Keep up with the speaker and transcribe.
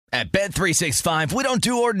At Bet365, we don't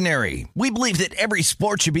do ordinary. We believe that every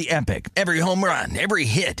sport should be epic. Every home run, every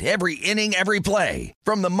hit, every inning, every play.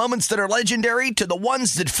 From the moments that are legendary to the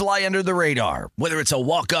ones that fly under the radar. Whether it's a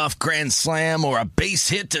walk-off grand slam or a base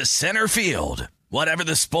hit to center field. Whatever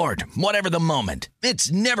the sport, whatever the moment.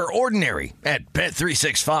 It's never ordinary at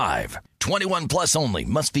Bet365. 21 plus only.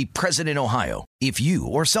 Must be present in Ohio. If you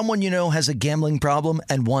or someone you know has a gambling problem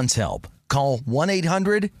and wants help, call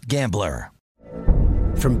 1-800-GAMBLER.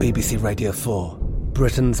 From BBC Radio 4,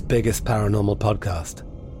 Britain's biggest paranormal podcast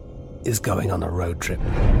is going on a road trip.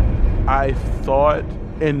 I thought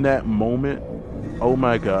in that moment, oh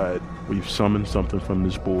my God, we've summoned something from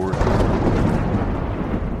this board.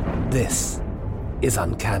 This is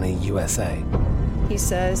Uncanny USA. He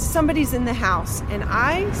says, somebody's in the house, and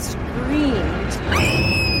I screamed.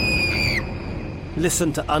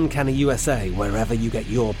 Listen to Uncanny USA wherever you get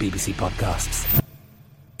your BBC podcasts,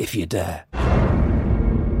 if you dare.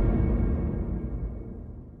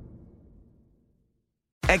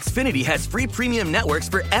 Xfinity has free premium networks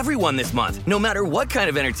for everyone this month, no matter what kind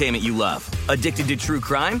of entertainment you love. Addicted to true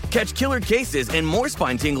crime? Catch killer cases and more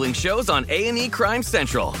spine-tingling shows on A&E Crime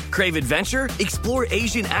Central. Crave adventure? Explore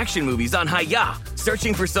Asian action movies on Hi-YAH.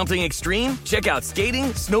 Searching for something extreme? Check out skating,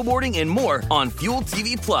 snowboarding, and more on Fuel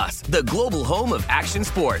TV Plus, the global home of action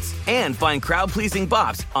sports. And find crowd-pleasing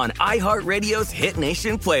bops on iHeartRadio's Hit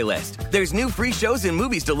Nation playlist. There's new free shows and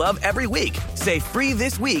movies to love every week. Say free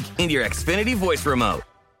this week in your Xfinity voice remote.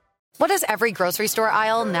 What does every grocery store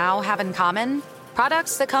aisle now have in common?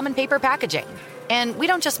 Products that come in paper packaging. And we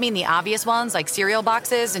don't just mean the obvious ones like cereal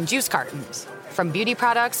boxes and juice cartons. From beauty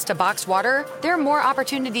products to boxed water, there are more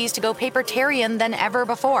opportunities to go papertarian than ever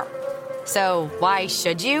before. So why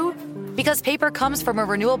should you? Because paper comes from a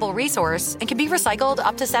renewable resource and can be recycled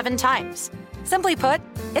up to 7 times. Simply put,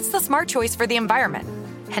 it's the smart choice for the environment.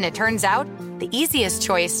 And it turns out, the easiest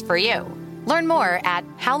choice for you. Learn more at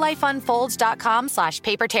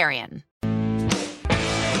howlifeunfolds.com/papertarian.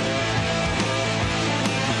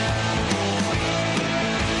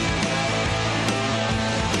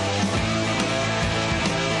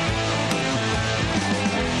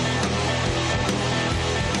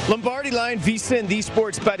 Lombardi Line, VSiN, the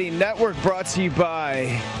Sports Betting Network, brought to you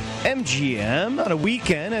by MGM on a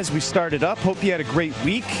weekend as we started up. Hope you had a great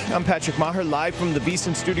week. I'm Patrick Maher, live from the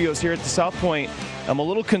VSiN studios here at the South Point. I'm a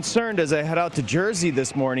little concerned as I head out to Jersey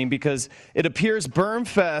this morning because it appears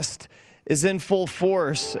Bermfest is in full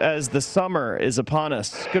force as the summer is upon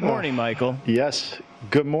us. Good morning, Michael. Yes.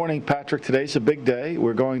 Good morning, Patrick. Today's a big day.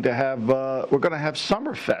 We're going to have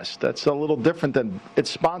Summerfest. That's a little different than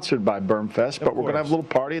it's sponsored by Bermfest, but we're going to have a little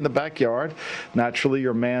party in the backyard. Naturally,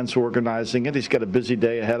 your man's organizing it. He's got a busy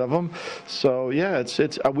day ahead of him. So yeah, it's.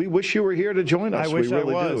 We wish you were here to join us. I wish we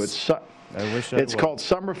really I was. do. It's called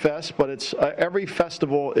Summerfest, but it's every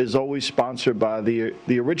festival is always sponsored by the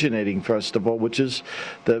originating festival, which is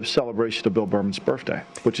the celebration of Bill Berman's birthday,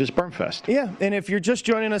 which is Bermfest. Yeah, and if you're just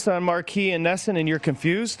joining us on Marquee and Nesson and you're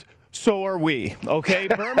confused, so are we, okay?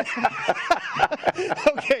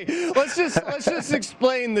 Okay, let's just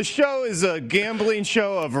explain. The show is a gambling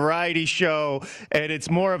show, a variety show, and it's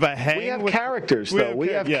more of a hang. We have characters, though. We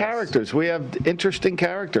have characters. We have interesting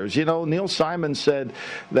characters. You know, Neil Simon said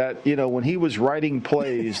that, you know, when he was writing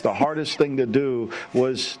plays, the hardest thing to do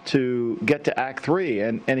was to get to Act 3,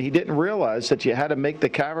 and he didn't realize that you had to make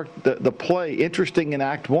the play interesting in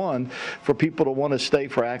Act 1 for people to want to stay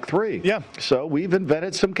for Act 3. Yeah. So we've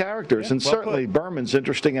invented some characters. And certainly Berman's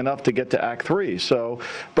interesting enough to get to Act 3. So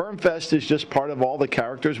Bermfest is just part of all the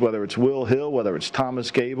characters, whether it's Will Hill, whether it's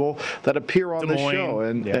Thomas Gable, that appear on the show.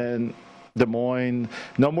 And Des Moines.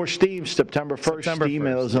 No more Steam. September 1st. Steam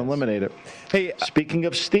is eliminated. Hey, speaking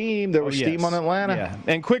of Steam, there was Steam on Atlanta. Yeah.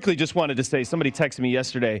 And quickly, just wanted to say, somebody texted me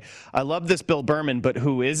yesterday, I love this Bill Berman, but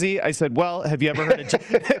who is he? I said, well, have you ever heard of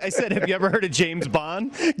have you ever heard of James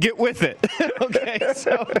Bond? Get with it. Okay.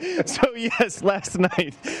 So yes, last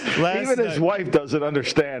night. Even his wife doesn't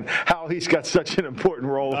understand how he's got such an important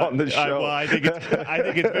role on the show. I think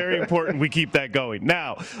it's very important we keep that going.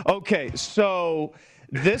 Now, okay, so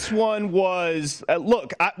this one was,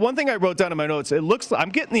 one thing I wrote down in my notes, I'm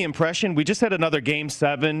getting the impression we just had another Game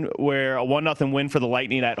 7 where a 1-0 win for the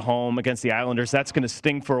Lightning at home against the Islanders. That's going to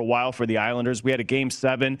sting for a while for the Islanders. We had a Game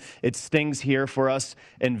 7. It stings here for us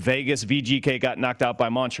in Vegas. VGK got knocked out by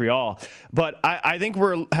Montreal. But I think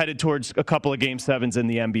we're headed towards a couple of Game 7s in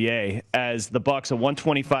the NBA as the Bucks, a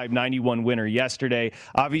 125-91 winner yesterday,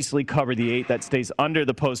 obviously cover the 8. That stays under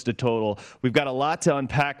the posted total. We've got a lot to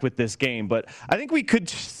unpack with this game, but I think we could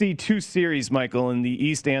see two series, Michael, in the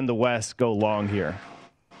East and the West go long here.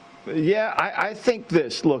 Yeah, I think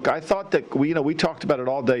this. Look, I thought that we talked about it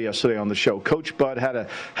all day yesterday on the show. Coach Bud had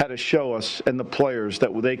to show us and the players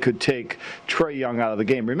that they could take Trae Young out of the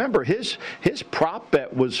game. Remember, his prop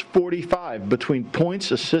bet was 45 between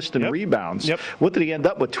points, assists, and rebounds. Yep. What did he end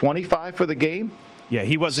up with? 25 for the game. Yeah,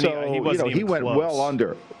 he wasn't. He went close. well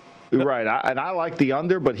under. Right, and I like the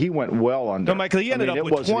under, but he went well under. No, Michael, he ended up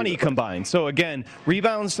with 20 combined. So, again,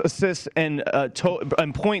 rebounds, assists, and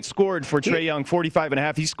points scored for Trae Young,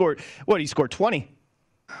 45.5. He scored 20.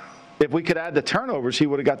 If we could add the turnovers, he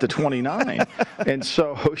would have got to 29. And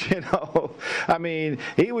so, he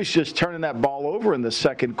was just turning that ball over in the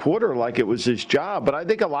second quarter like it was his job. But I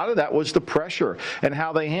think a lot of that was the pressure and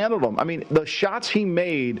how they handled him. I mean, the shots he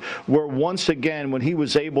made were once again when he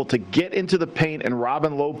was able to get into the paint and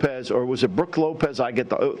Robin Lopez, or was it Brook Lopez?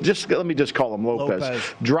 Let me just call him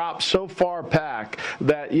Lopez. Dropped so far back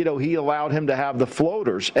that, he allowed him to have the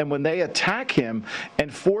floaters. And when they attack him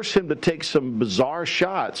and force him to take some bizarre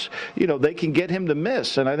shots, they can get him to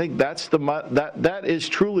miss. And I think that is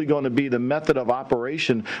truly going to be the method of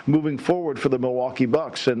operation moving forward for the Milwaukee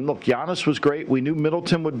Bucks. And look, Giannis was great. We knew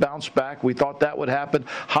Middleton would bounce back. We thought that would happen.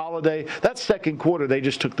 Holiday, that second quarter, they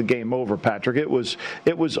just took the game over, Patrick. It was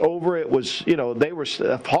over. It was,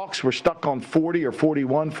 Hawks were stuck on 40 or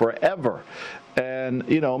 41 forever. And,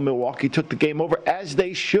 Milwaukee took the game over, as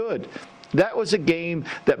they should. That was a game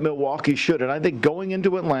that Milwaukee should. And I think going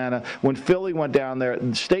into Atlanta, when Philly went down there,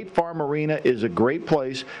 State Farm Arena is a great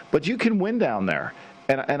place, but you can win down there.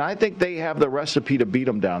 And I think they have the recipe to beat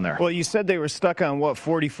them down there. Well, you said they were stuck on,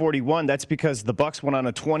 40-41. That's because the Bucks went on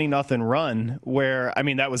a 20-0 run where,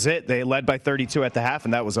 that was it. They led by 32 at the half,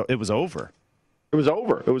 and it was over. It was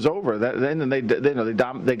over. Then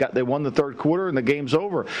they won the third quarter and the game's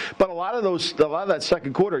over. But a lot of that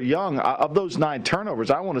second quarter, Young, of those 9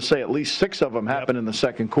 turnovers, I want to say at least 6 of them happened in the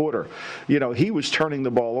second quarter. He was turning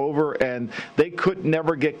the ball over, and they could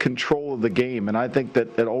never get control of the game. And I think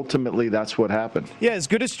that ultimately that's what happened. Yeah, as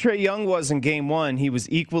good as Trae Young was in Game 1, he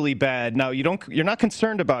was equally bad. Now you're not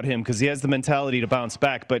concerned about him because he has the mentality to bounce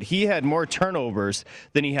back. But he had more turnovers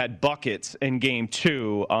than he had buckets in Game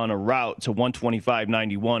 2 on a route to 125.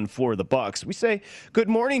 95.91 for the Bucks. We say good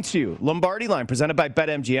morning to you. Lombardi Line presented by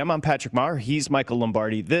BetMGM. I'm Patrick Maher. He's Michael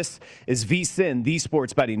Lombardi. This is VSiN, the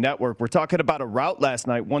Sports Betting Network. We're talking about a route last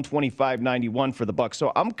night, 125.91 for the Bucks.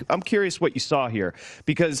 So I'm curious what you saw here,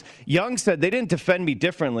 because Young said they didn't defend me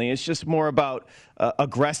differently. It's just more about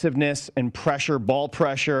aggressiveness and pressure, ball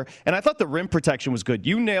pressure. And I thought the rim protection was good.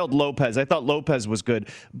 You nailed Lopez. I thought Lopez was good.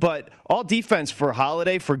 But all defense for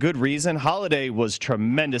Holiday, for good reason. Holiday was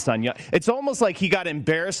tremendous on Young. It's almost like he got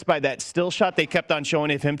embarrassed by that still shot they kept on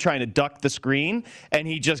showing of him trying to duck the screen, and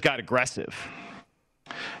he just got aggressive.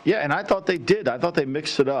 Yeah, and I thought they did. I thought they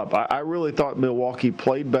mixed it up. I really thought Milwaukee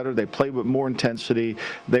played better. They played with more intensity.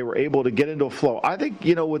 They were able to get into a flow. I think,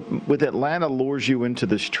 with Atlanta lures you into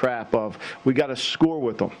this trap of we got to score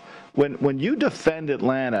with them. When you defend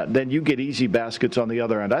Atlanta, then you get easy baskets on the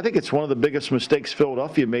other end. I think it's one of the biggest mistakes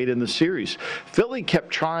Philadelphia made in the series. Philly kept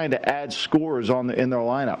trying to add scorers in their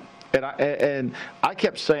lineup. And I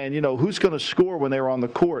kept saying, who's going to score when they were on the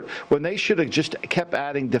court, when they should have just kept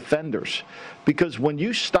adding defenders. Because when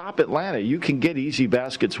you stop Atlanta, you can get easy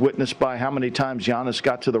baskets, witnessed by how many times Giannis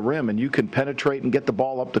got to the rim, and you can penetrate and get the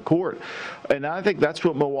ball up the court. And I think that's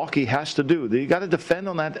what Milwaukee has to do. You got to defend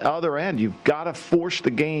on that other end. You've got to force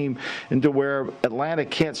the game into where Atlanta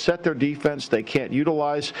can't set their defense, they can't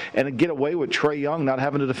utilize, and get away with Trae Young not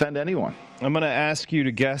having to defend anyone. I'm going to ask you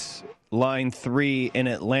to guess Line 3 in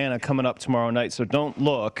Atlanta coming up tomorrow night, so don't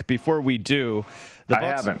look. Before we do,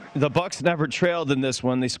 the Bucks never trailed in this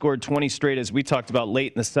one. They scored 20 straight, as we talked about,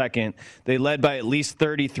 late in the second. They led by at least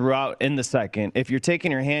 30 throughout in the second. If you're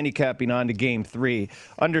taking your handicapping on to Game 3,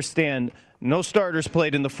 understand no starters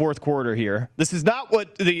played in the fourth quarter here. This is not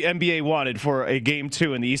what the NBA wanted for a Game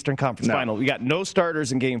 2 in the Eastern Conference Final. We got no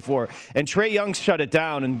starters in Game 4. And Trae Young shut it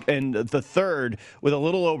down in the third with a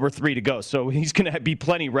little over 3 to go. So he's going to be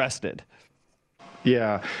plenty rested.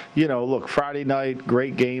 Yeah. Look, Friday night,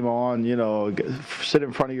 great game on, sit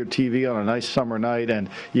in front of your TV on a nice summer night, and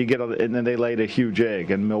and then they laid a huge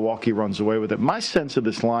egg, and Milwaukee runs away with it. My sense of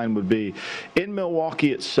this line would be, in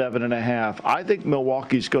Milwaukee at 7.5, I think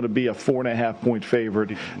Milwaukee's going to be a 4.5 point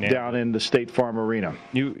favorite down in the State Farm Arena.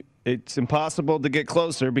 It's impossible to get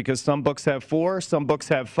closer because some books have 4, some books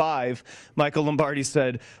have 5. Michael Lombardi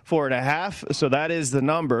said 4.5, so that is the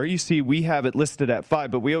number. You see, we have it listed at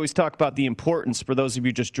 5, but we always talk about the importance, for those of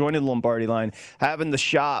you just joining the Lombardi line, having the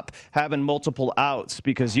shop, having multiple outs,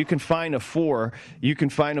 because you can find a 4, you can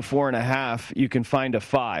find a 4.5, you can find a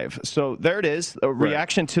 5. So there it is, a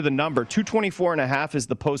reaction to the number. 224.5 is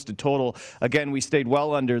the posted total. Again, we stayed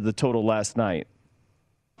well under the total last night.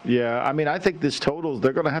 Yeah, I mean, I think this total,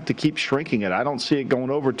 they're going to have to keep shrinking it. I don't see it going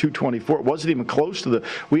over 224. It wasn't even close to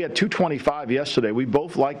we had 225 yesterday. We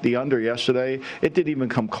both liked the under yesterday. It didn't even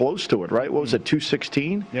come close to it, right? What was it,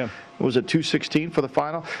 216? Yeah. Was it 216 for the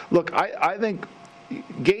final? Look, I think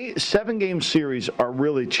 7-game series are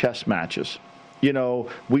really chess matches. You know,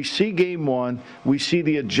 we see game 1, we see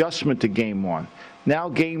the adjustment to game 1. Now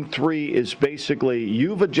game 3 is basically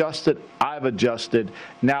you've adjusted, I've adjusted.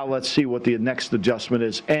 Now let's see what the next adjustment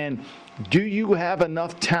is. And do you have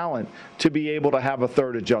enough talent to be able to have a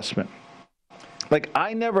third adjustment? Like,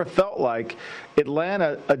 I never felt like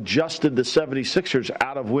Atlanta adjusted the 76ers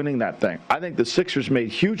out of winning that thing. I think the Sixers made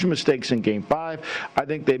huge mistakes in game 5. I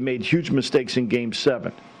think they made huge mistakes in game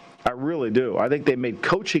 7. I really do. I think they made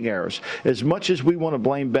coaching errors. As much as we want to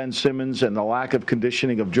blame Ben Simmons and the lack of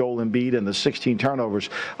conditioning of Joel Embiid and the 16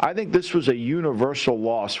 turnovers, I think this was a universal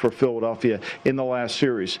loss for Philadelphia in the last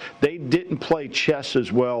series. They didn't play chess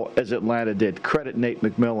as well as Atlanta did. Credit Nate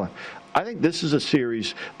McMillan. I think this is a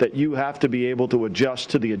series that you have to be able to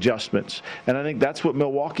adjust to the adjustments. And I think that's what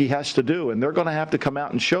Milwaukee has to do. And they're going to have to come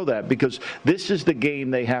out and show that, because this is the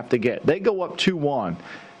game they have to get. They go up 2-1.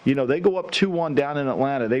 You know, they go up 2-1 down in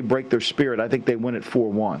Atlanta. They break their spirit. I think they win at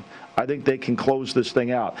 4-1. I think they can close this thing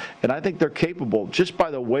out. And I think they're capable. Just by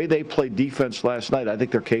the way they played defense last night, I think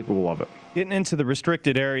they're capable of it. Getting into the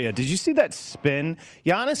restricted area, did you see that spin?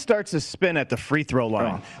 Giannis starts to spin at the free throw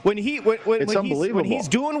line. It's unbelievable. When he's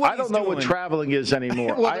doing what I don't know what traveling is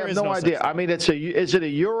anymore. Well, I have no idea. I mean, is it a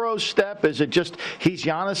Euro step? Is it just he's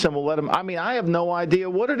Giannis and we'll let him? I mean, I have no idea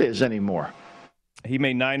what it is anymore. He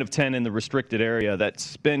made 9 of 10 in the restricted area. That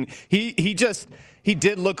spin, he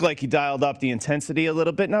did look like he dialed up the intensity a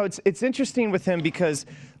little bit. Now, it's interesting with him because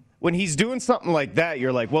when he's doing something like that,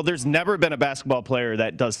 you're like, well, there's never been a basketball player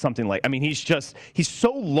that does something like, I mean, he's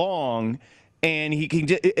so long. And he can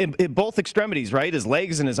in both extremities, right? His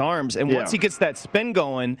legs and his arms. And once he gets that spin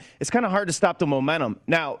going, it's kind of hard to stop the momentum.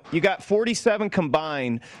 Now, you got 47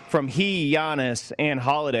 combined from Giannis, and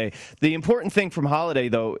Holiday. The important thing from Holiday,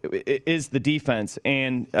 though, is the defense.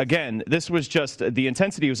 And, again, this was just the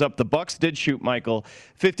intensity was up. The Bucks did shoot, Michael,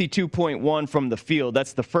 52.1 from the field.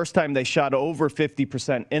 That's the first time they shot over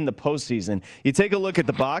 50% in the postseason. You take a look at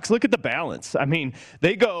the box, look at the balance. I mean,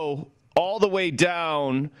 they go all the way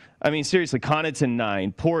down. I mean, seriously, Connaughton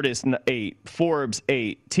 9, Portis 8, Forbes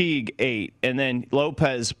 8, Teague 8, and then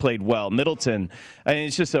Lopez played well. Middleton. I mean,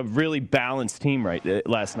 it's just a really balanced team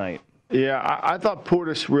last night. Yeah, I thought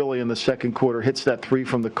Portis really in the second quarter hits that 3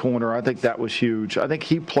 from the corner. I think that was huge. I think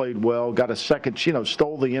he played well, got a second,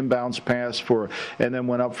 stole the inbounds pass and then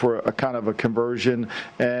went up for a kind of a conversion.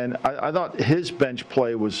 And I thought his bench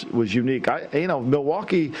play was unique.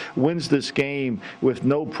 Milwaukee wins this game with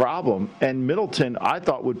no problem. And Middleton, I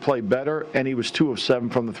thought, would play better, and he was 2 of 7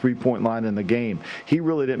 from the three-point line in the game. He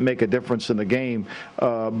really didn't make a difference in the game,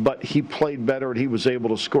 but he played better and he was able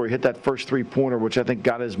to score. He hit that first three-pointer, which I think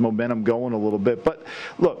got his momentum going a little bit. But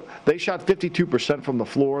look, they shot 52% from the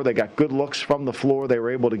floor. They got good looks from the floor. They were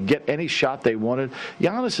able to get any shot they wanted.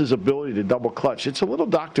 Giannis's ability to double clutch, it's a little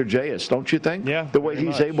Dr. J-ish, don't you think? Yeah. The way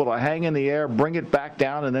he's able to hang in the air, bring it back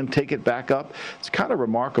down, and then take it back up. It's kind of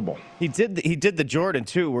remarkable. He did the Jordan,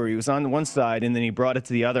 too, where he was on one side and then he brought it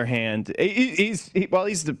to the other hand. He's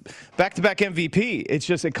the back-to-back MVP. It's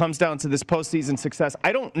just it comes down to this postseason success.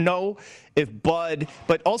 I don't know if Bud,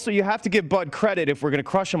 but also you have to give Bud credit if we're going to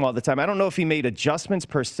crush him all the time. I don't know if he made adjustments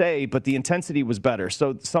per se, but the intensity was better.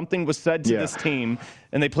 So something was said to this team,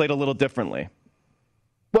 and they played a little differently.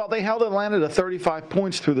 Well, they held Atlanta to 35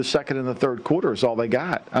 points through the second and the third quarter is all they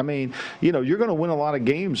got. I mean, you're going to win a lot of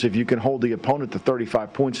games if you can hold the opponent to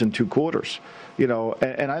 35 points in 2 quarters.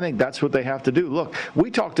 And I think that's what they have to do. Look, we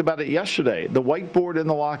talked about it yesterday. The whiteboard in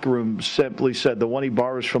the locker room simply said, the one he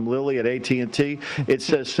borrows from Lily at AT&T, it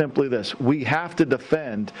says simply this: we have to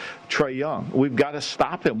defend Trae Young. We've got to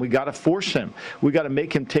stop him. We've got to force him. We've got to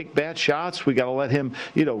make him take bad shots. We've got to let him,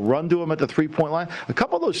 run to him at the three-point line. A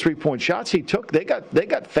couple of those three-point shots he took, they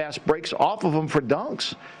got fast breaks off of him for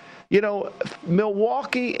dunks.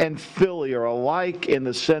 Milwaukee and Philly are alike in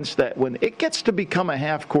the sense that when it gets to become a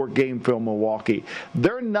half-court game for Milwaukee,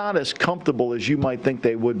 they're not as comfortable as you might think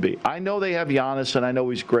they would be. I know they have Giannis, and I know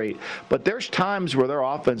he's great, but there's times where their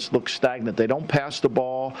offense looks stagnant. They don't pass the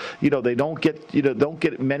ball. They don't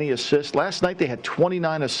get many assists. Last night they had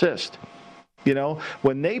 29 assists.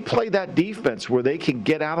 When they play that defense where they can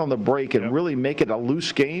get out on the break and really make it a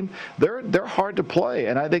loose game, they're hard to play.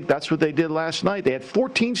 And I think that's what they did last night. They had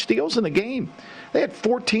 14 steals in the game. 3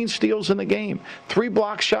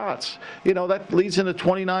 block shots. That leads into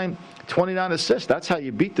 29 assists. That's how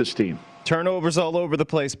you beat this team. Turnovers all over the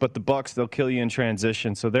place, but the Bucks, they'll kill you in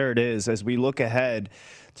transition. So there it is. As we look ahead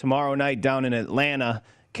tomorrow night down in Atlanta,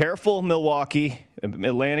 careful, Milwaukee.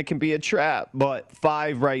 Atlanta can be a trap, but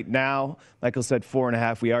 5 right now. Michael said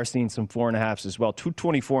 4.5. We are seeing some 4.5s as well.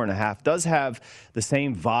 224.5 does have the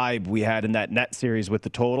same vibe we had in that net series with the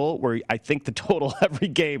total, where I think the total every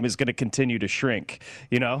game is going to continue to shrink.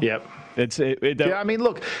 Yep. Yeah, I mean,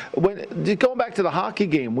 look, going back to the hockey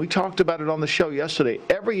game, we talked about it on the show yesterday.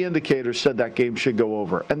 Every indicator said that game should go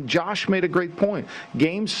over, and Josh made a great point.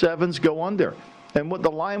 Game 7s go under. And what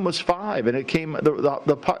the line was 5, and it came.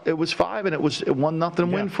 It was 5, and it was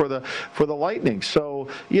 1-0 win for the Lightning. So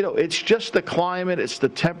it's just the climate, it's the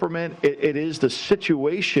temperament, it is the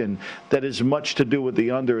situation that is much to do with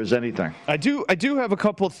the under as anything. I do have a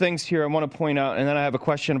couple of things here I want to point out, and then I have a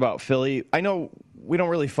question about Philly. I know we don't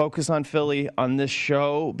really focus on Philly on this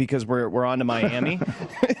show because we're on to Miami.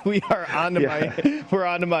 We're on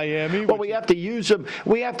to Miami. Well, we have to use them.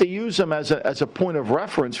 We have to use them as a point of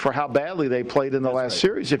reference for how badly they played in the last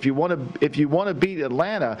series. If you want to beat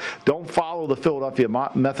Atlanta, don't follow the Philadelphia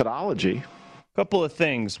methodology. Couple of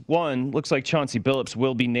things. One, looks like Chauncey Billups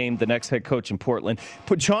will be named the next head coach in Portland.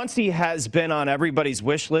 But Chauncey has been on everybody's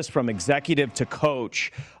wish list from executive to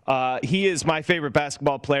coach. He is my favorite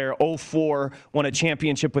basketball player. 2004, won a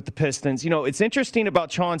championship with the Pistons. It's interesting about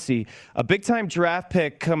Chauncey, a big-time draft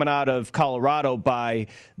pick coming out of Colorado by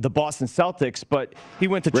the Boston Celtics, but he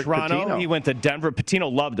went to Toronto. Pitino. He went to Denver.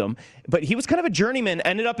 Pitino loved him. But he was kind of a journeyman,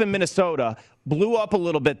 ended up in Minnesota, blew up a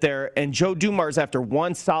little bit there, and Joe Dumars, after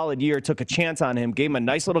one solid year, took a chance on him, gave him a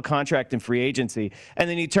nice little contract in free agency, and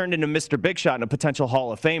then he turned into Mr. Big Shot and a potential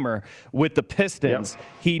Hall of Famer with the Pistons.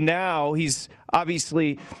 Yep. He's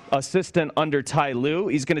obviously assistant under Ty Lue.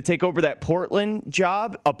 He's going to take over that Portland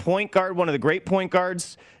job, a point guard, one of the great point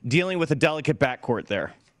guards, dealing with a delicate backcourt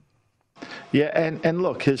there. Yeah, and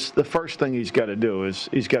look, the first thing he's got to do is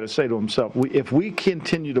he's got to say to himself, if we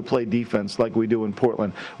continue to play defense like we do in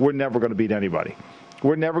Portland, we're never going to beat anybody.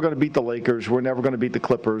 We're never going to beat the Lakers. We're never going to beat the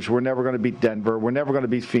Clippers. We're never going to beat Denver. We're never going to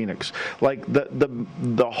beat Phoenix. Like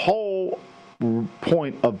the whole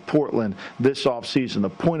point of Portland this offseason, the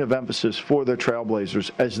point of emphasis for the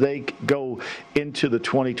Trailblazers as they go into the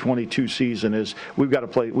 2022 season is we got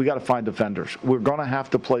to find defenders. We're going to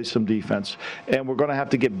have to play some defense, and we're going to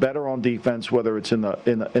have to get better on defense, whether it's in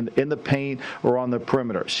the paint or on the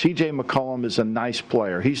perimeter. C.J. McCollum is a nice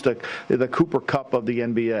player. He's the Cooper Kupp of the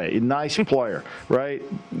NBA. A nice player, right?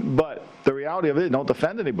 But the reality of it, don't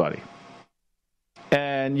defend anybody.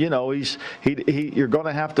 And, you're going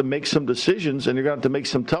to have to make some decisions, and you're going to have to make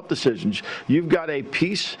some tough decisions. You've got a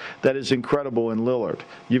piece that is incredible in Lillard.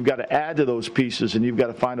 You've got to add to those pieces, and you've got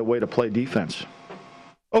to find a way to play defense.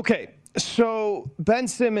 Okay, so Ben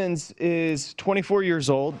Simmons is 24 years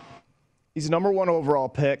old. He's number 1 overall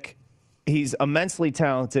pick. He's immensely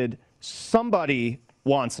talented. Somebody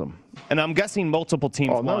wants him, and I'm guessing multiple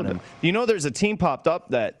teams want him. There's a team popped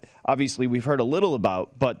up that obviously we've heard a little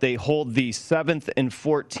about, but they hold the 7th and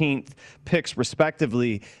 14th picks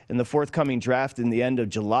respectively in the forthcoming draft in the end of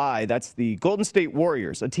July. That's the Golden State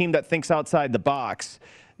Warriors, a team that thinks outside the box.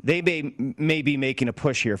 They may be making a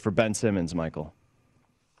push here for Ben Simmons, Michael.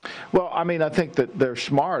 Well, I mean, I think that they're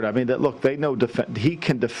smart. I mean, they know he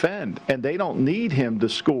can defend, and they don't need him to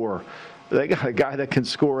score. They got a guy that can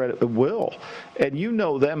score at will. And you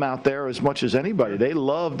know them out there as much as anybody. They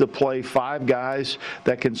love to play 5 guys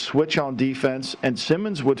that can switch on defense, and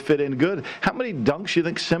Simmons would fit in good. How many dunks do you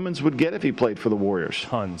think Simmons would get if he played for the Warriors?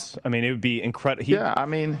 Tons. I mean, it would be incredible.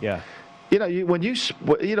 Yeah.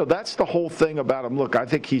 That's the whole thing about him. Look, I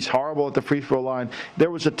think he's horrible at the free throw line. There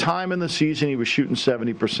was a time in the season he was shooting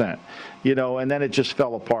 70%, and then it just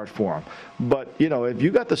fell apart for him. But, if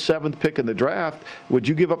you got the 7th pick in the draft, would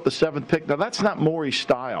you give up the 7th pick? Now, that's not Morey's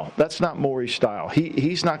style. He's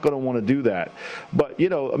not going to want to do that. But,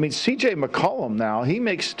 C.J. McCollum now, he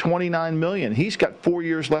makes $29 million. He's got 4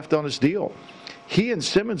 years left on his deal. He and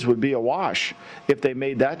Simmons would be a wash if they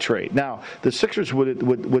made that trade. Now, the Sixers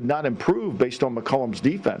would not improve based on McCollum's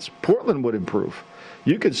defense. Portland would improve.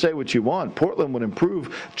 You can say what you want. Portland would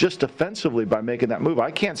improve just defensively by making that move.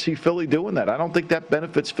 I can't see Philly doing that. I don't think that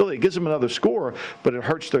benefits Philly. It gives them another score, but it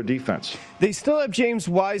hurts their defense. They still have James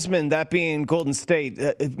Wiseman, that being Golden State.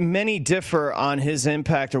 Many differ on his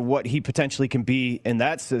impact or what he potentially can be in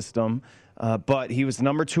that system. But he was the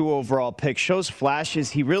number 2 overall pick. Shows flashes.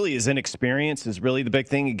 He really is inexperienced is really the big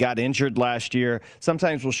thing. He got injured last year.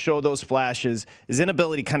 Sometimes we'll show those flashes. His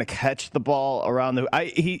inability to kind of catch the ball around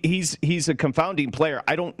he's a confounding player.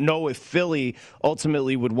 I don't know if Philly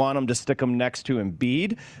ultimately would want him to stick him next to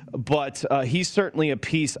Embiid, but he's certainly a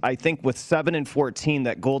piece, I think, with 7 and 14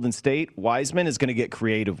 that Golden State, Wiseman is going to get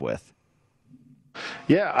creative with.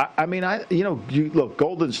 Yeah, I mean, look,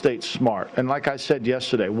 Golden State's smart. And like I said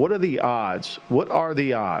yesterday, what are the odds? What are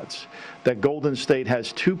the odds that Golden State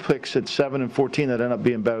has 2 picks at 7 and 14 that end up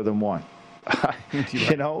being better than 1?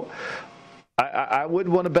 You know, I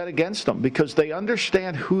wouldn't want to bet against them because they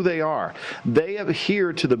understand who they are. They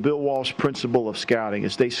adhere to the Bill Walsh principle of scouting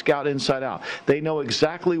as they scout inside out. They know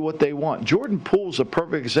exactly what they want. Jordan Poole's a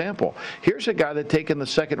perfect example. Here's a guy that taken the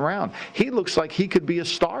second round. He looks like he could be a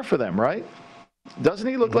star for them, right? Doesn't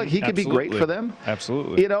he look like he could be great for them?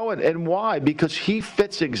 Absolutely. You know, and why? Because he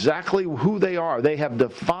fits exactly who they are. They have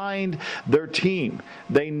defined their team.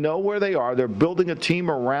 They know where they are. They're building a team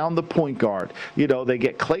around the point guard. You know, they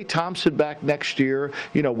get Klay Thompson back next year.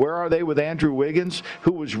 You know, where are they with Andrew Wiggins,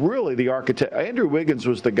 who was really the architect? Andrew Wiggins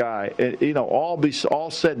was the guy, you know, all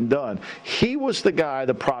said and done. He was the guy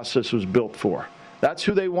the process was built for. That's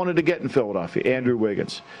who they wanted to get in Philadelphia, Andrew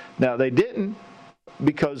Wiggins. Now, they didn't,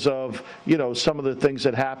 because of, you know, some of the things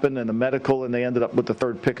that happened and the medical, and they ended up with the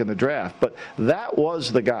 3rd pick in the draft. But that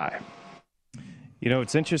was the guy. You know,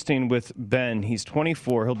 it's interesting with Ben. He's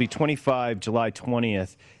 24. He'll be 25 July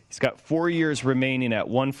 20th. He's got 4 years remaining at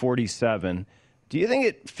 147. Do you think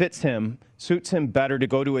it fits him, suits him better to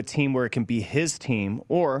go to a team where it can be his team,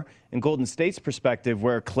 or in Golden State's perspective,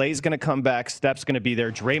 where Klay's going to come back, Steph's going to be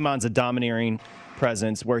there, Draymond's a domineering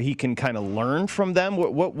presence, where he can kind of learn from them?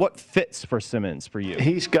 What fits for Simmons for you?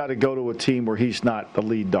 He's got to go to a team where he's not the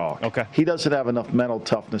lead dog. Okay. He doesn't have enough mental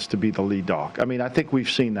toughness to be the lead dog. I mean, I think we've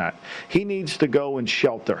seen that. He needs to go and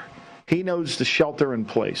shelter. He knows the shelter in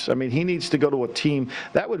place. I mean, he needs to go to a team.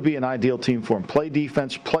 That would be an ideal team for him. Play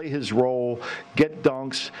defense, play his role, get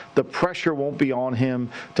dunks. The pressure won't be on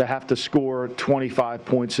him to have to score 25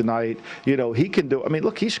 points a night. You know, he can do. I mean,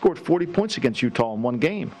 look, he scored 40 points against Utah in one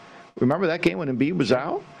game. Remember that game when Embiid was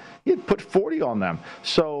out? He'd put 40 on them.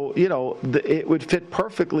 So, you know, it would fit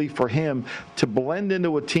perfectly for him to blend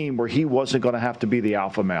into a team where he wasn't going to have to be the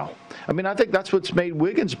alpha male. I mean, I think that's what's made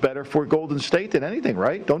Wiggins better for Golden State than anything,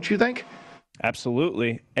 right? Don't you think?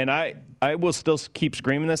 Absolutely. And I will still keep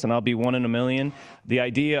screaming this, and I'll be 1 in a million. The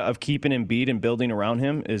idea of keeping Embiid and building around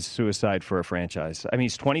him is suicide for a franchise. I mean,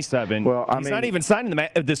 he's 27. Well, he's not even signing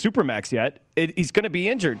the Supermax yet. He's going to be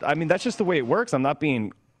injured. I mean, that's just the way it works. I'm not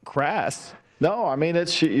being crass. No, I mean,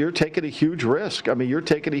 you're taking a huge risk. I mean, you're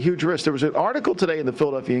taking a huge risk. There was an article today in the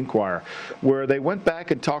Philadelphia Inquirer where they went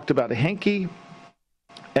back and talked about Henke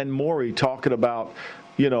and Morey talking about,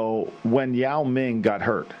 you know, when Yao Ming got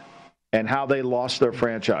hurt and how they lost their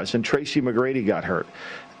franchise, and Tracy McGrady got hurt.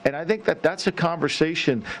 And I think that's a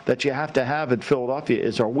conversation that you have to have in Philadelphia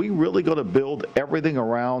is, are we really going to build everything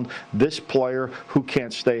around this player who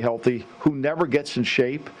can't stay healthy, who never gets in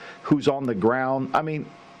shape, who's on the ground? I mean,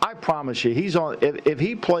 I promise you, he's on. If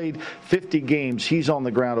he played 50 games, he's on the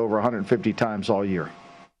ground over 150 times all year.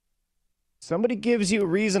 Somebody gives you a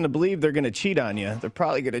reason to believe they're going to cheat on you. They're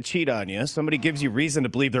probably going to cheat on you. Somebody gives you reason to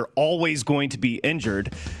believe they're always going to be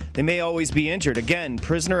injured. They may always be injured. Again,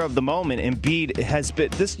 prisoner of the moment. Embiid has been,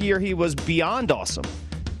 this year he was beyond awesome.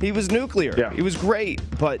 He was nuclear. Yeah. He was great,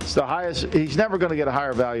 but it's the highest. He's never going to get a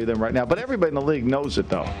higher value than right now. But everybody in the league knows it,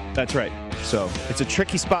 though. That's right. So it's a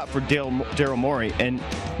tricky spot for Daryl Morey. And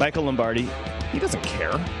Michael Lombardi, he doesn't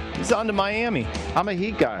care. He's on to Miami. I'm a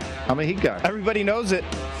Heat guy. Everybody knows it.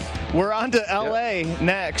 We're on to L.A.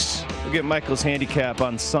 next. We'll get Michael's handicap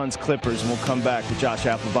on Suns Clippers, and we'll come back with Josh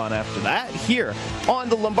Applebaum after that here on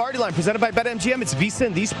the Lombardi Line, presented by BetMGM. It's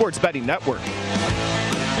VSiN, the Sports Betting Network.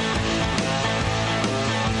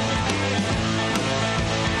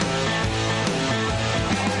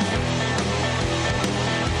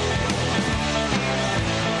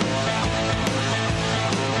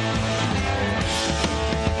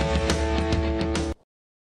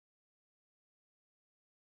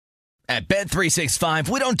 At Bet365,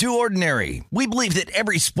 we don't do ordinary. We believe that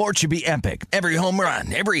every sport should be epic. Every home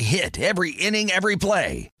run, every hit, every inning, every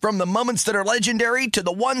play. From the moments that are legendary to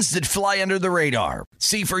the ones that fly under the radar.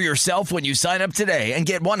 See for yourself when you sign up today and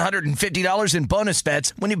get $150 in bonus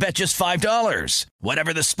bets when you bet just $5.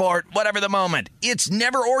 Whatever the sport, whatever the moment, it's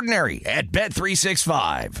never ordinary at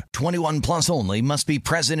Bet365. 21 plus only. Must be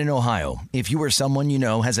present in Ohio. If you or someone you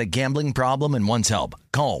know has a gambling problem and wants help,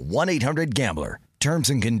 call 1-800-GAMBLER. Terms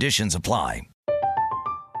and conditions apply.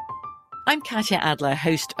 I'm Katya Adler,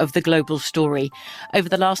 host of The Global Story. Over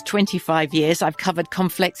the last 25 years, I've covered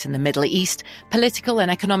conflicts in the Middle East, political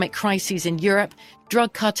and economic crises in Europe,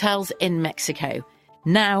 drug cartels in Mexico.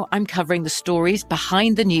 Now I'm covering the stories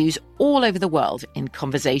behind the news all over the world in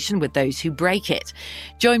conversation with those who break it.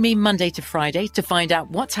 Join me Monday to Friday to find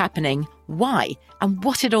out what's happening, why, and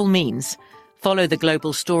what it all means. Follow The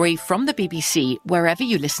Global Story from the BBC wherever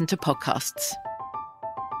you listen to podcasts.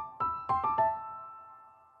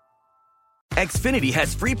 Xfinity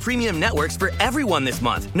has free premium networks for everyone this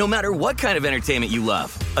month, no matter what kind of entertainment you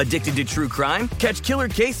love. Addicted to true crime? Catch killer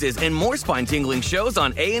cases and more spine-tingling shows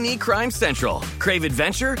on A&E Crime Central. Crave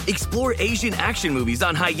adventure? Explore Asian action movies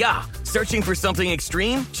on Hi-YAH. Searching for something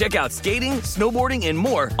extreme? Check out skating, snowboarding, and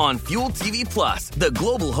more on Fuel TV Plus, the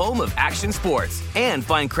global home of action sports. And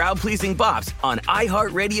find crowd-pleasing bops on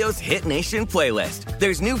iHeartRadio's Hit Nation playlist.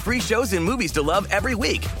 There's new free shows and movies to love every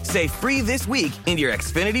week. Say free this week in your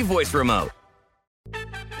Xfinity voice remote.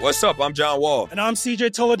 What's up? I'm John Wall. And I'm CJ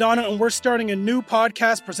Toledano, and we're starting a new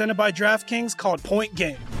podcast presented by DraftKings called Point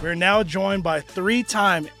Game. We're now joined by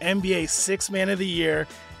three-time NBA Sixth Man of the Year,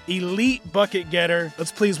 elite bucket getter.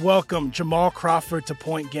 Let's please welcome Jamal Crawford to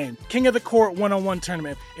Point Game. King of the Court one-on-one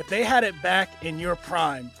tournament. If they had it back in your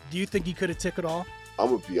prime, do you think you could have took it all? I'm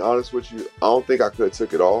going to be honest with you. I don't think I could have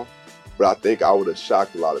took it all, but I think I would have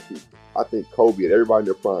shocked a lot of people. I think Kobe and everybody in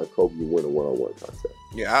their prime, Kobe would win a one-on-one contest.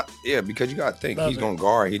 Yeah, because you got to think he's going to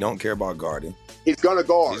guard. He don't care about guarding. He's going to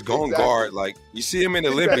guard. He's going to guard. Like, you see him in the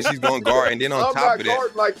Olympics, he's going to guard. And then on top of that. I'm not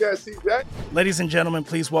guarding like that, CJ. Ladies and gentlemen,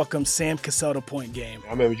 please welcome Sam Cassell to Point Game. I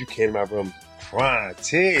remember you came out from prime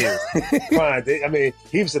 10. I mean,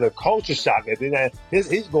 he was in a culture shock. And then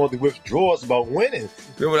he's going through withdrawals about winning.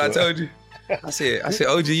 Remember what I told you? I said,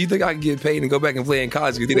 OG, you think I can get paid and go back and play in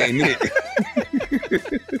college because it ain't it?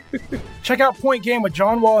 Check out Point Game with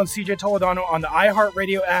John Wall and CJ Toledano on the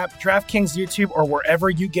iHeartRadio app, DraftKings YouTube, or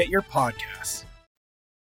wherever you get your podcasts.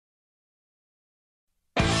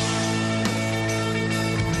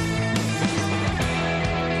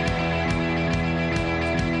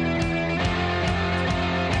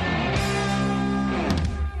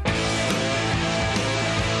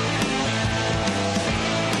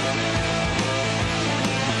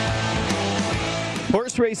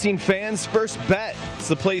 Horse racing fans, First Bet. It's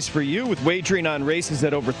the place for you with wagering on races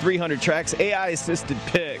at over 300 tracks, AI-assisted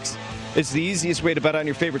picks. It's the easiest way to bet on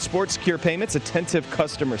your favorite sports, secure payments, attentive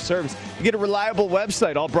customer service. You get a reliable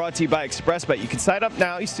website, all brought to you by ExpressBet. You can sign up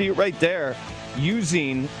now, you see it right there,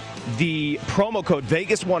 using the promo code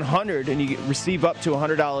Vegas100, and you receive up to a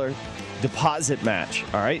 $100 deposit match.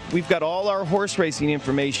 All right, we've got all our horse racing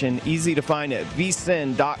information easy to find at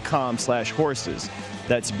vsin.com/horses.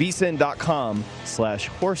 That's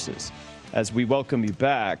vsin.com/horses. As we welcome you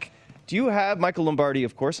back, do you have Michael Lombardi?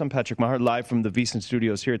 Of course, I'm Patrick Maher, live from the VSiN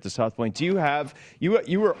studios here at the South Point. Do you have you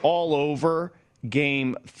were all over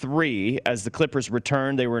Game 3 as the Clippers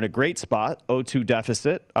returned. They were in a great spot, 0-2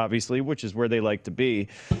 deficit, obviously, which is where they like to be.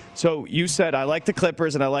 So you said, I like the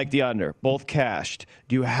Clippers and I like the under. Both cashed.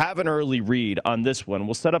 Do you have an early read on this one?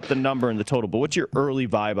 We'll set up the number and the total, but what's your early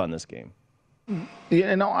vibe on this game?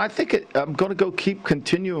 Yeah, no, I think I'm going to keep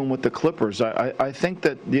continuing with the Clippers. I think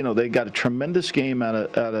that, they got a tremendous game out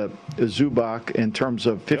of Zubac in terms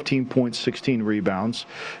of 15 points, 16 rebounds.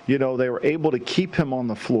 They were able to keep him on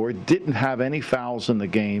the floor, didn't have any fouls in the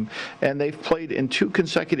game, and they've played in 2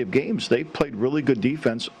 consecutive games. They've played really good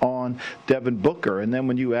defense on Devin Booker. And then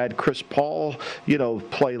when you add Chris Paul,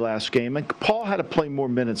 play last game, and Paul had to play more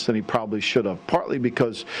minutes than he probably should have, partly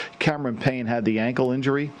because Cameron Payne had the ankle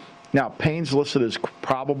injury. Now, Payne's listed as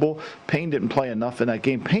probable. Payne didn't play enough in that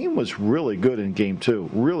game. Payne was really good in Game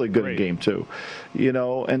 2, in Game 2.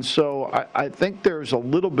 And so I think there's a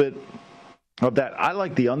little bit of that. I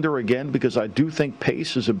like the under again because I do think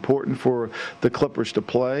pace is important for the Clippers to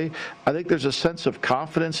play. I think there's a sense of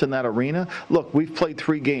confidence in that arena. Look, we've played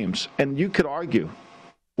 3 games, and you could argue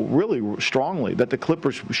really strongly that the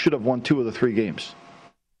Clippers should have won 2 of the 3 games.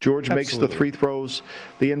 George makes the 3 throws,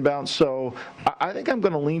 the inbound. So I think I'm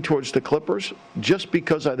going to lean towards the Clippers just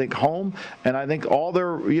because I think home, and I think all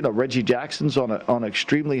their, Reggie Jackson's on an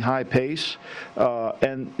extremely high pace.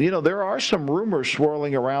 And there are some rumors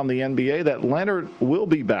swirling around the NBA that Leonard will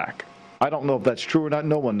be back. I don't know if that's true or not.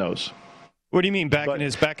 No one knows. What do you mean, back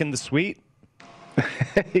in the suite?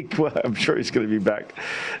 Well, I'm sure he's going to be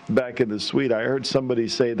back in the suite. I heard somebody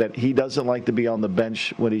say that he doesn't like to be on the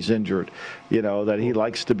bench when he's injured, that he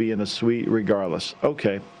likes to be in a suite regardless.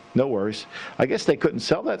 Okay, no worries. I guess they couldn't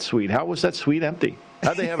sell that suite. How was that suite empty?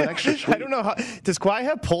 How'd they have an extra suite? I don't know. Does Kawhi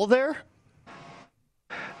have pull there?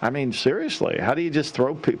 I mean, seriously, how do you just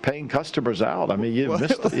throw paying customers out? I mean, you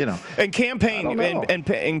missed, And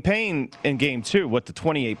Payne in game 2 with the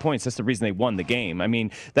 28 points, that's the reason they won the game. I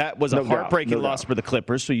mean, that was a heartbreaking loss for the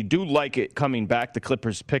Clippers, so you do like it coming back. The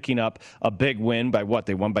Clippers picking up a big win by what?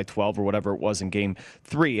 They won by 12 or whatever it was in game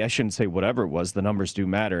 3. I shouldn't say whatever it was. The numbers do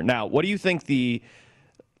matter. Now, what do you think the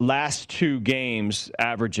last 2 games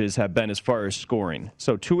averages have been as far as scoring?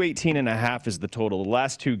 So 218.5 is the total. The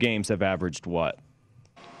last 2 games have averaged what?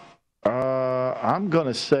 I'm going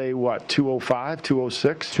to say, 205,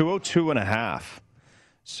 206? 202.5.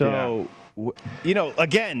 So,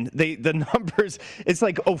 again, the numbers, it's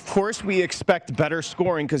like, of course we expect better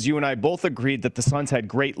scoring because you and I both agreed that the Suns had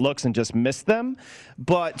great looks and just missed them.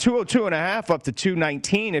 But 202.5 up to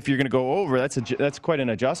 219, if you're going to go over, that's quite an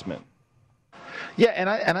adjustment. Yeah,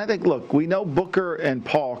 and I think, look, we know Booker and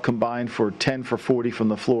Paul combined for 10 for 40 from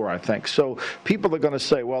the floor, I think. So people are going to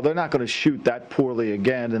say, well, they're not going to shoot that poorly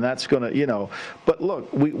again, and that's going to, But,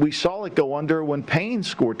 look, we saw it go under when Payne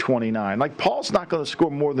scored 29. Like, Paul's not going to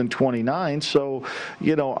score more than 29. So,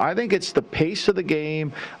 I think it's the pace of the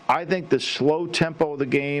game. I think the slow tempo of the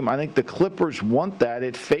game. I think the Clippers want that.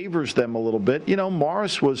 It favors them a little bit.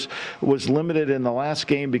 Morris was limited in the last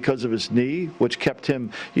game because of his knee, which kept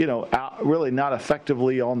him, out, really not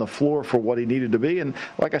effectively on the floor for what he needed to be. And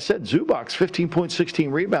like I said, Zubac, 15 points, 16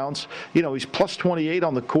 rebounds. He's plus 28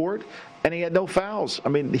 on the court, and he had no fouls. I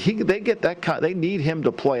mean, they get that they need him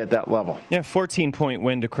to play at that level. Yeah, 14-point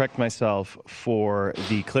win, to correct myself, for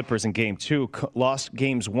the Clippers in Game 2. Lost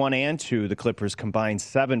Games 1 and 2. The Clippers combined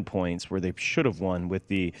 7 points where they should have won with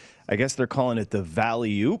I guess they're calling it the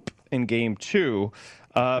Valley-oop in Game 2.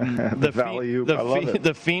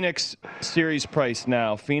 The Phoenix series price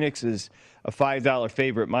now. Phoenix is a $5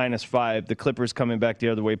 favorite, -5. The Clippers coming back the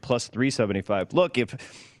other way, plus 375. Look, if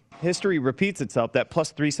history repeats itself, that plus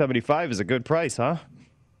 375 is a good price, huh?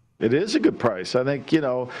 It is a good price. I think,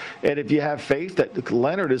 and if you have faith that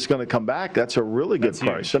Leonard is going to come back, that's a really good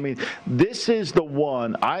price. Huge. I mean, this is the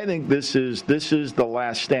one. I think this is the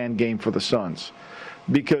last stand game for the Suns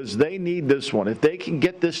because they need this one. If they can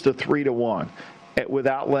get this to 3-1,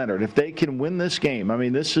 without Leonard, if they can win this game, I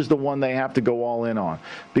mean, this is the one they have to go all in on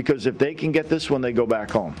because if they can get this one, they go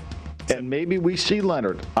back home. And maybe we see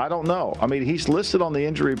Leonard. I don't know. I mean, he's listed on the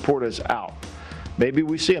injury report as out. Maybe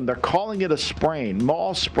we see him. They're calling it a sprain.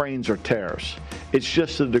 All sprains are tears. It's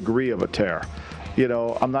just a degree of a tear.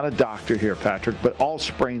 I'm not a doctor here, Patrick, but all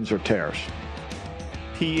sprains are tears.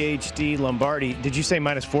 PhD Lombardi, did you say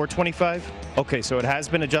 -425? Okay, so it has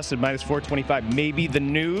been adjusted -425. Maybe the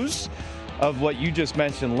news of what you just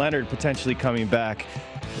mentioned, Leonard potentially coming back,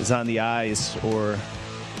 is on the eyes or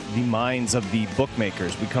the minds of the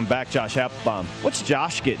bookmakers. We come back, Josh Applebaum. What's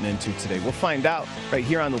Josh getting into today? We'll find out right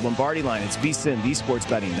here on the Lombardi Line. It's VSiN, the Sports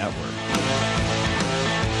Betting Network.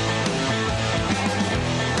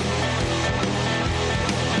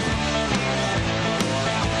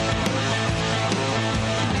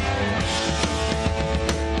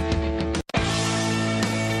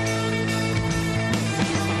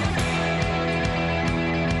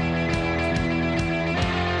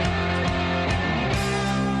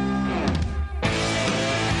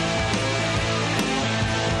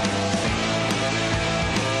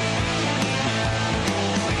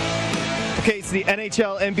 Okay, it's the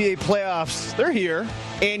NHL NBA playoffs. They're here.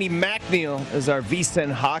 Andy McNeil is our VSiN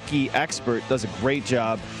hockey expert. Does a great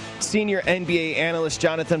job. Senior NBA analyst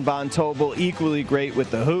Jonathan Von Tobel, equally great with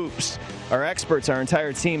the hoops. Our experts, our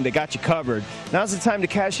entire team, they got you covered. Now's the time to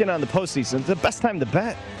cash in on the postseason. It's the best time to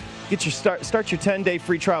bet. Get your start your 10-day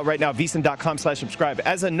free trial right now, VSiN.com/subscribe.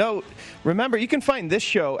 As a note, remember, you can find this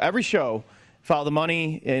show, every show, Follow the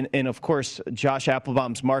Money, and of course, Josh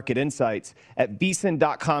Applebaum's Market Insights at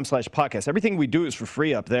VSiN.com/podcast. Everything we do is for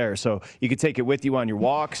free up there, so you can take it with you on your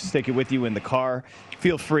walks, take it with you in the car.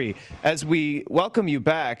 Feel free. As we welcome you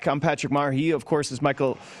back, I'm Patrick Maher. He, of course, is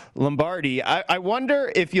Michael Lombardi. I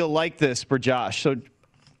wonder if you'll like this for Josh. So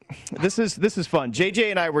This is fun.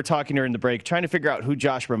 JJ and I were talking during the break, trying to figure out who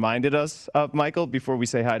Josh reminded us of, Michael, before we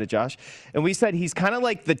say hi to Josh. And we said he's kind of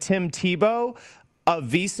like the Tim Tebow of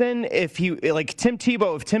VSiN. If Tim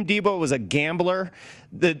Tebow was a gambler,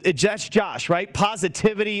 that's Josh, right?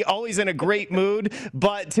 Positivity, always in a great mood.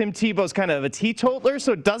 But Tim Tebow's kind of a teetotaler,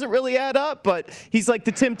 so it doesn't really add up. But he's like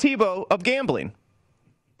the Tim Tebow of gambling.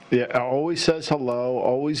 Yeah, always says hello,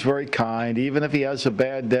 always very kind. Even if he has a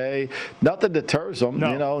bad day, nothing deters him.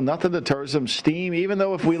 No. Nothing deters him. Steam, even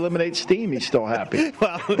though if we eliminate Steam, he's still happy.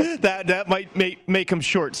 Well, that might make him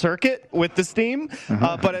short circuit with the Steam.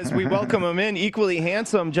 But as we welcome him in, equally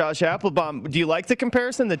handsome, Josh Applebaum, do you like the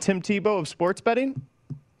comparison, the Tim Tebow of sports betting?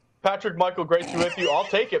 Patrick, Michael, great to be with you. I'll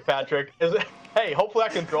take it, Patrick. Hey, hopefully I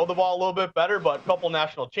can throw the ball a little bit better, but a couple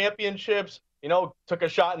national championships. Took a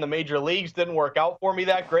shot in the major leagues, didn't work out for me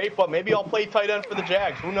that great, but maybe I'll play tight end for the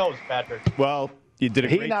Jags. Who knows, Patrick? Well, you did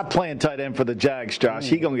He's not playing tight end for the Jags, Josh.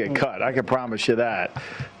 He's going to get cut. I can promise you that.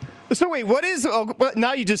 So wait,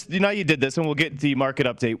 now you did this, and we'll get the market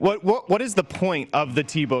update. What is the point of the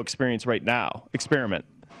Tebow experiment?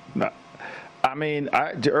 No. I mean,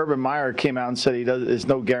 Urban Meyer came out and said there's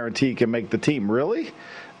no guarantee he can make the team. Really?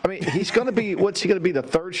 I mean, he's going to be, what's he going to be, the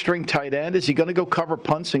third string tight end? Is he going to go cover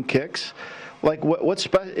punts and kicks? Like,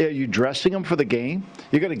 are you dressing him for the game?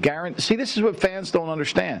 You're going to guarantee. See, this is what fans don't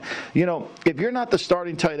understand. If you're not the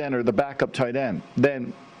starting tight end or the backup tight end,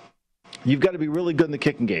 then you've got to be really good in the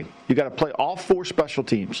kicking game. You've got to play all four special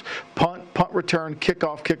teams: punt return,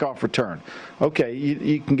 kickoff return. Okay,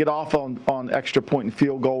 you can get off on extra point and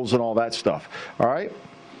field goals and all that stuff. All right?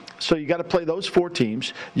 So you got to play those four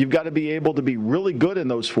teams. You've got to be able to be really good in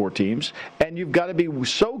those four teams, and you've got to be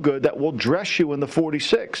so good that we'll dress you in the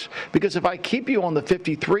 46. Because if I keep you on the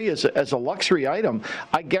 53 as a luxury item,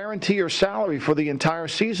 I guarantee your salary for the entire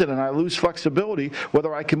season, and I lose flexibility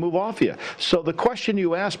whether I can move off you. So the question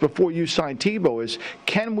you asked before you signed Tebow is,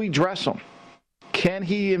 can we dress him? Can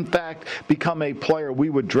he, in fact, become a player we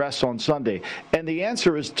would dress on Sunday? And the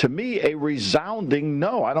answer is, to me, a resounding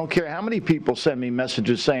no. I don't care how many people send me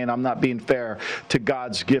messages saying I'm not being fair to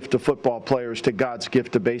God's gift to football players, to God's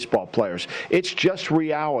gift to baseball players. It's just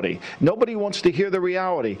reality. Nobody wants to hear the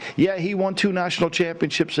reality. Yeah, he won 2 national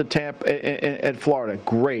championships at Florida.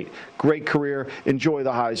 Great career. Enjoy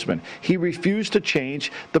the Heisman. He refused to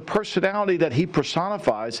change. The personality that he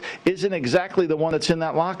personifies isn't exactly the one that's in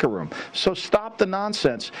that locker room. So stop the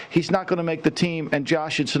nonsense. He's not going to make the team. And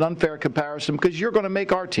Josh, it's an unfair comparison because you're going to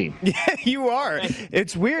make our team. Yeah, you are.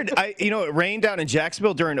 It's weird. It rained down in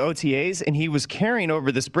Jacksonville during OTAs, and he was carrying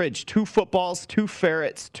over this bridge 2 footballs, 2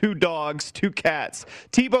 ferrets, 2 dogs, 2 cats.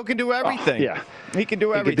 Tebow can do everything. Yeah, he can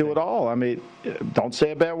do everything. He can do it all. I mean, don't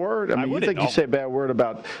say a bad word. I mean, you think you say a bad word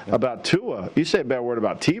about Tua? You say a bad word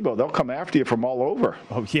about Tebow, they'll come after you from all over.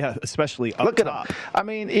 Oh yeah, especially up Look top. At him. I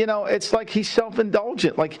mean, it's like he's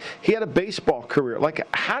self-indulgent. Like, he had a baseball career. Like,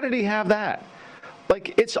 how did he have that?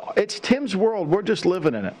 Like, it's Tim's world. We're just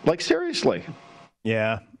living in it. Like, seriously.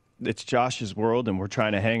 Yeah, it's Josh's world, and we're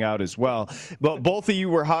trying to hang out as well. But both of you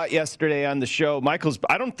were hot yesterday on the show.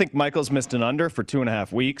 I don't think Michael's missed an under for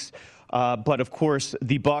 2.5 weeks. But, of course,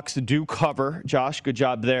 the Bucks do cover. Josh, good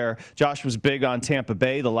job there. Josh was big on Tampa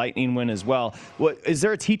Bay, the Lightning win as well. Is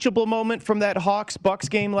there a teachable moment from that Hawks-Bucks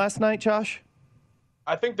game last night, Josh?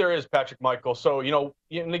 I think there is, Patrick, Michael. So,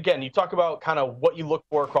 and again, you talk about kind of what you look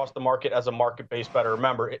for across the market as a market-based bettor.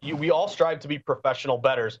 Remember, we all strive to be professional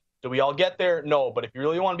bettors. Do we all get there? No. But if you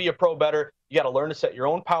really want to be a pro bettor, you got to learn to set your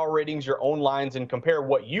own power ratings, your own lines, and compare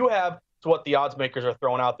what you have to what the odds makers are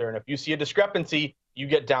throwing out there. And if you see a discrepancy, you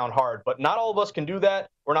get down hard. But not all of us can do that.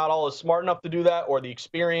 We're not all as smart enough to do that, or the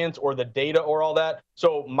experience or the data or all that.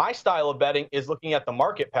 So my style of betting is looking at the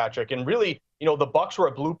market, Patrick. And really, the Bucks were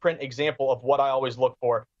a blueprint example of what I always look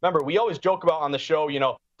for. Remember, we always joke about on the show,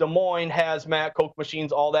 Des Moines, Hazmat, Coke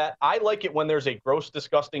machines, all that. I like it when there's a gross,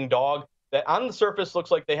 disgusting dog that on the surface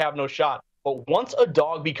looks like they have no shot. But once a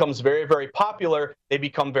dog becomes very, very popular, they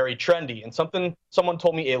become very trendy. And something someone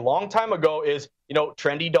told me a long time ago is,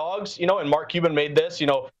 trendy dogs, and Mark Cuban made this,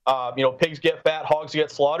 pigs get fat, hogs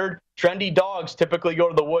get slaughtered. Trendy dogs typically go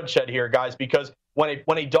to the woodshed here, guys, because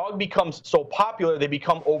when a dog becomes so popular, they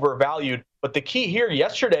become overvalued. But the key here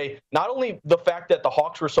yesterday, not only the fact that the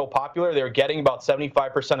Hawks were so popular, they were getting about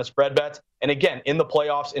 75% of spread bets. And again, in the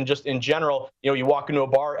playoffs and just in general, you walk into a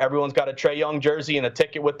bar, everyone's got a Trae Young jersey and a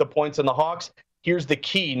ticket with the points and the Hawks. Here's the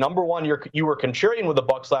key. Number one, you were contrarian with the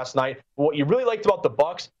Bucks last night. What you really liked about the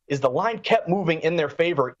Bucks is the line kept moving in their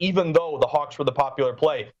favor, even though the Hawks were the popular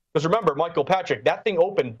play. Because remember, Michael, Patrick, that thing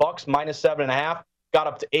opened Bucks minus 7.5. got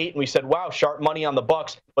up to 8, and we said, wow, sharp money on the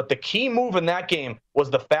Bucks. But the key move in that game was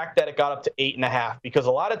the fact that it got up to 8.5, because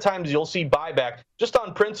a lot of times you'll see buyback just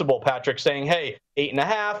on principle, Patrick, saying, hey,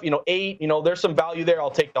 8.5, 8, there's some value there. I'll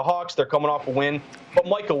take the Hawks. They're coming off a win. But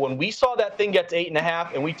Michael, when we saw that thing get to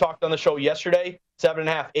 8.5, and we talked on the show yesterday,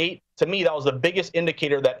 7.5, 8, to me, that was the biggest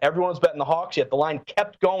indicator that everyone was betting the Hawks, yet the line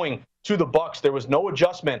kept going to the Bucks. There was no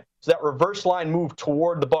adjustment. So that reverse line move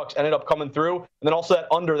toward the Bucks ended up coming through. And then also that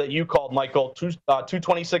under that you called, Michael,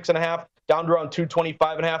 226.5, down to around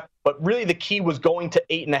 225.5. But really the key was going to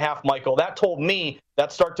 8.5, Michael. That told me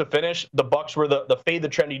that start to finish, the Bucks were the fade the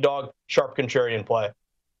trendy dog, sharp contrarian play.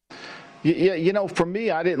 Yeah, for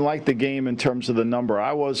me, I didn't like the game in terms of the number.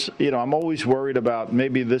 I'm always worried about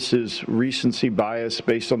maybe this is recency bias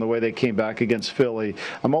based on the way they came back against Philly.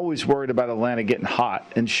 I'm always worried about Atlanta getting hot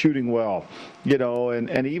and shooting well,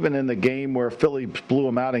 and even in the game where Philly blew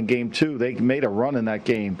them out in game 2, they made a run in that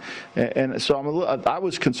game. And so I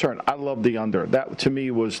was concerned. I love the under. That, to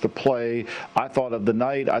me, was the play I thought of the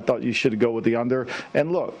night. I thought you should go with the under.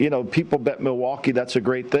 And look, people bet Milwaukee. That's a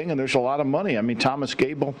great thing, and there's a lot of money. I mean, Thomas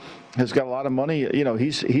Gable has got a lot of money.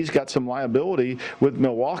 He's got some liability with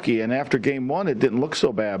Milwaukee, and after game 1, it didn't look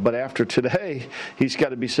so bad. But after today, he's got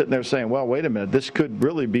to be sitting there saying, well, wait a minute, this could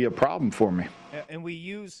really be a problem for me. And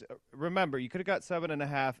remember, you could have got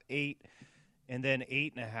 7.5, 8, and then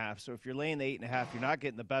 8.5. So if you're laying the 8.5, you're not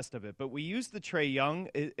getting the best of it. But we used the Trae Young,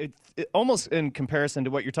 it almost in comparison to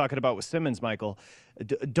what you're talking about with Simmons, Michael.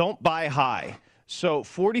 Don't buy high. So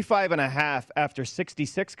 45.5 after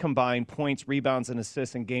 66 combined points, rebounds, and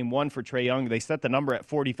assists in game 1 for Trae Young. They set the number at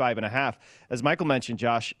 45.5. As Michael mentioned,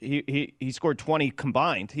 Josh, he scored 20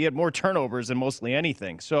 combined. He had more turnovers than mostly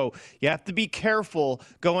anything. So you have to be careful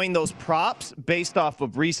going those props based off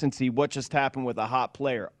of recency, what just happened with a hot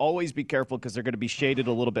player. Always be careful because they're going to be shaded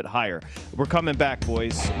a little bit higher. We're coming back,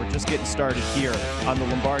 boys. We're just getting started here on the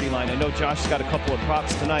Lombardi line. I know Josh's got a couple of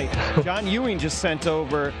props tonight. John Ewing just sent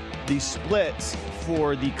over the splits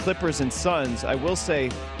for the Clippers and Suns. I will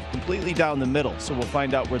say completely down the middle, so we'll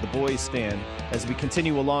find out where the boys stand as we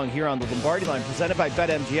continue along here on the Lombardi line, presented by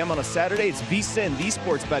BetMGM on a Saturday. It's VSiN, the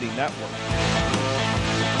Sports Betting Network.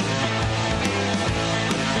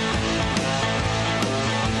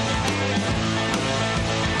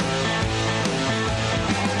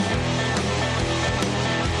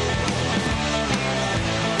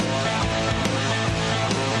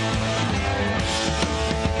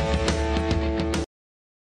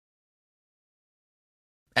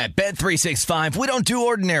 At Bet365, we don't do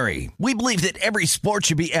ordinary. We believe that every sport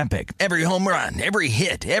should be epic. Every home run, every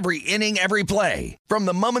hit, every inning, every play. From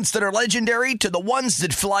the moments that are legendary to the ones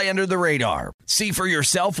that fly under the radar. See for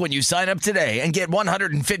yourself when you sign up today and get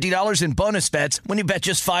 $150 in bonus bets when you bet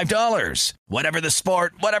just $5. Whatever the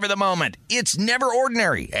sport, whatever the moment, it's never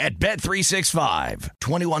ordinary at Bet365.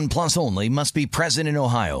 21 plus only. Must be present in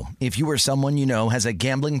Ohio. If you or someone you know has a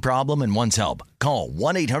gambling problem and wants help, call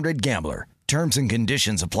 1-800-GAMBLER. Terms and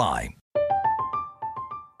conditions apply.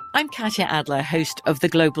 I'm Katya Adler, host of The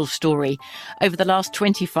Global Story. Over the last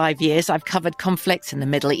 25 years, I've covered conflicts in the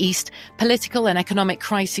Middle East, political and economic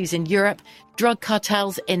crises in Europe, drug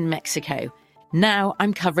cartels in Mexico. Now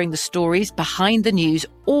I'm covering the stories behind the news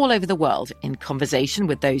all over the world in conversation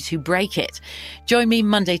with those who break it. Join me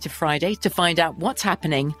Monday to Friday to find out what's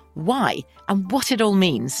happening, why, and what it all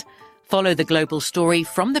means. Follow The Global Story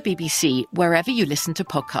from the BBC wherever you listen to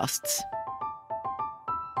podcasts.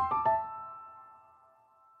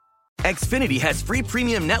 Xfinity has free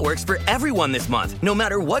premium networks for everyone this month, no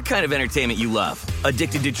matter what kind of entertainment you love.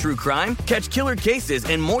 Addicted to true crime? Catch killer cases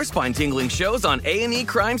and more spine-tingling shows on A&E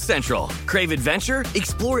Crime Central. Crave adventure?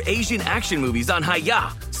 Explore Asian action movies on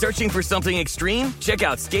Hi-YAH. Searching for something extreme? Check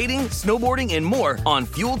out skating, snowboarding, and more on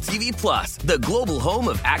Fuel TV Plus, the global home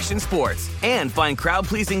of action sports. And find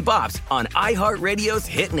crowd-pleasing bops on iHeartRadio's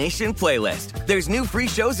Hit Nation playlist. There's new free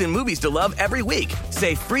shows and movies to love every week.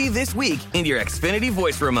 Say free this week in your Xfinity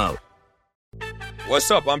voice remote. What's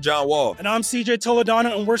up? I'm John Wall. And I'm CJ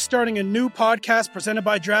Toledano, and we're starting a new podcast presented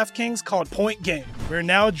by DraftKings called Point Game. We're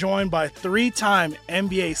now joined by 3-time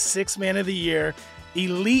NBA Sixth Man of the Year,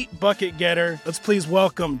 elite bucket getter. Let's please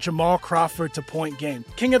welcome Jamal Crawford to Point Game.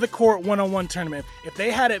 King of the Court one-on-one tournament. If they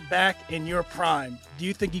had it back in your prime, do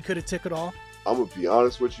you think you could have took it all? I'm going to be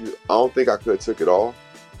honest with you. I don't think I could have took it all,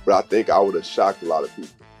 but I think I would have shocked a lot of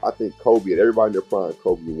people. I think Kobe and everybody in their prime,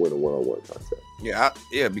 Kobe would win a one-on-one contest. Yeah,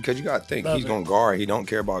 because you got to think he's going to guard. He don't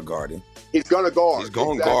care about guarding. He's going to guard. He's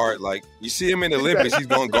going to guard. Like, you see him in the Olympics, he's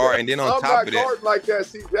going to guard. And then on top of that. I'm not guarding like that,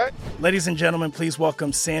 CJ. Ladies and gentlemen, please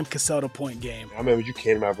welcome Sam Cassell to Point Game. I remember you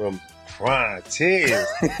came out from Prime 10.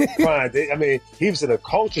 I mean, he was in a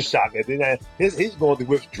culture shock. And then he's going through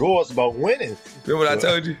withdrawals about winning. Remember what I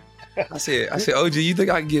told you? I said, OG, you think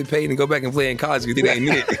I can get paid and go back and play in college? You think I ain't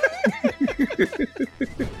need it?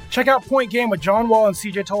 Check out Point Game with John Wall and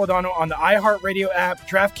CJ Toledano on the iHeartRadio app,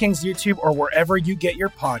 DraftKings YouTube, or wherever you get your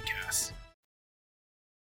podcasts.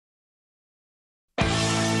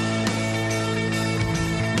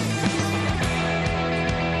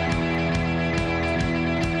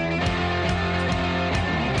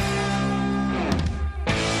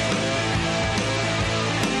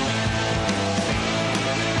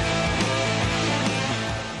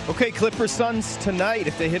 Okay, Clippers Suns tonight.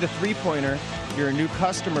 If they hit a three-pointer, you're a new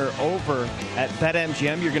customer over at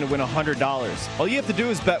BetMGM. You're going to win $100. All you have to do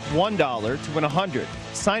is bet $1 to win $100.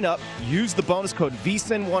 Sign up. Use the bonus code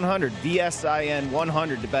VSIN100,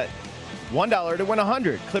 VSIN100 to bet $1 to win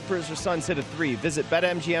 $100. Clippers or Suns hit a three. Visit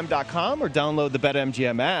BetMGM.com or download the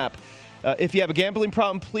BetMGM app. If you have a gambling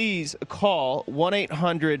problem, please call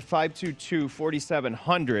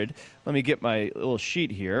 1-800-522-4700. Let me get my little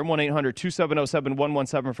sheet here.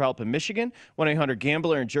 1-800-270-7117 for help in Michigan.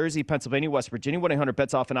 1-800-GAMBLER in Jersey, Pennsylvania, West Virginia.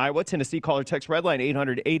 1-800-BETS-OFF in Iowa. Tennessee, call or text Redline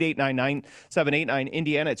 800-8899-789.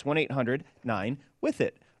 Indiana, it's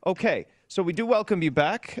 1-800-9-WITH-IT. Okay, so we do welcome you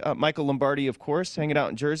back. Michael Lombardi, of course, hanging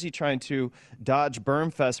out in Jersey, trying to dodge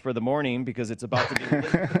Bermfest for the morning because it's about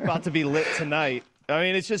to be lit tonight. I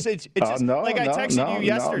mean, it's just like I texted you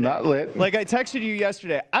yesterday. No, not lit. Like I texted you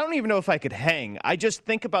yesterday. I don't even know if I could hang. I just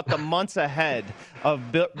think about the months ahead of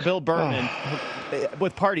Bill Berman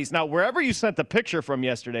with parties. Now, wherever you sent the picture from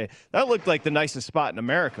yesterday, that looked like the nicest spot in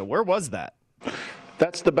America. Where was that?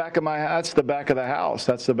 That's the back of my. That's the back of the house.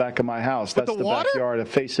 That's the back of my house. That's the backyard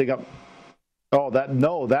facing up. Oh,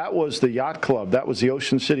 that was the yacht club. That was the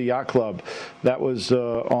Ocean City Yacht Club. That was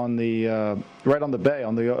on the right on the bay,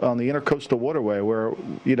 on the Intercoastal Waterway, where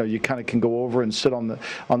you kind of can go over and sit on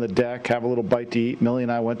the deck, have a little bite to eat. Millie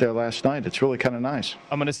and I went there last night. It's really kind of nice.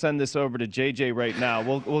 I'm going to send this over to JJ right now.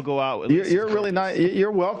 We'll go out. You're really nice.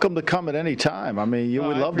 You're welcome to come at any time. I mean,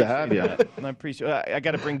 we'd love to have you. I appreciate. I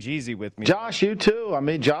got to bring Jeezy with me. Josh, you too. I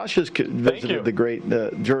mean, Josh has visited the great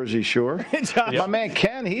Jersey Shore. Josh. My man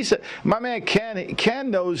Ken.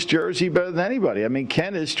 Ken knows Jersey better than anybody. I mean,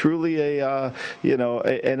 Ken is truly a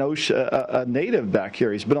native back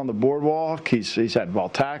here. He's been on the boardwalk. He's had Val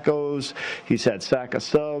Tacos. He's had Sack of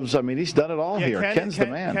Subs. I mean, he's done it all here. Ken's the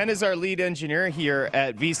man. Ken is our lead engineer here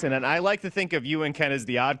at VSiN, and I like to think of you and Ken as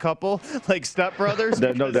the odd couple, like stepbrothers.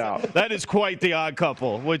 No doubt. That is quite the odd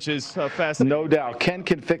couple, which is fascinating. No doubt. Ken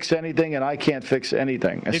can fix anything, and I can't fix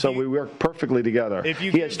anything. And we work perfectly together.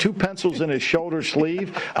 He has two pencils in his shoulder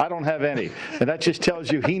sleeve. I don't have any. And that just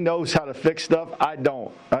tells you he knows how to fix stuff. I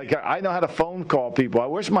don't. I know how to phone call people.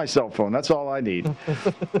 Where's my cell phone? That's all I need.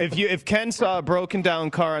 If Ken saw a broken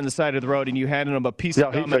down car on the side of the road and you handed him a piece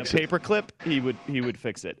of gum and a paper clip, he would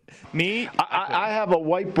fix it. Me, I have a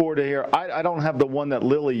whiteboard here. I don't have the one that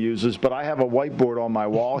Lily uses, but I have a whiteboard on my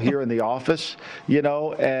wall here in the office.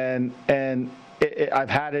 And I've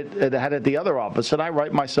had it at the other office, and I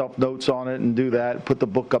write myself notes on it and do that, put the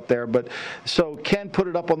book up there. But so Ken put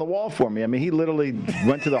it up on the wall for me. I mean, he literally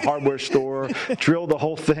went to the hardware store, drilled the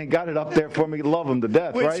whole thing, got it up there for me. Love him to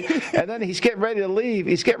death, right? And then he's getting ready to leave.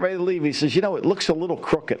 He says, it looks a little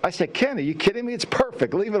crooked. I said, Ken, are you kidding me? It's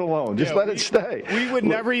perfect. Leave it alone. Just let it stay. We would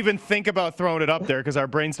never even think about throwing it up there because our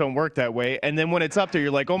brains don't work that way. And then when it's up there, you're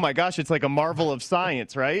like, oh my gosh, it's like a marvel of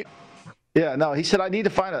science, right? Yeah, no, he said, I need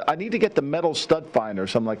to get the metal stud finder.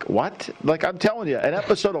 So I'm like, what? Like, I'm telling you, an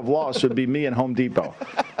episode of Lost would be me in Home Depot.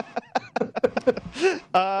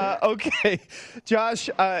 Okay, Josh,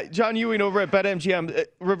 John Ewing over at BetMGM.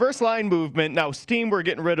 Reverse line movement. Now, Steam we're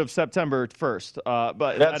getting rid of September 1st,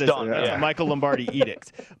 but that's done. That's a Michael Lombardi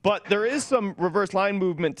edict. But there is some reverse line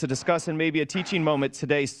movement to discuss and maybe a teaching moment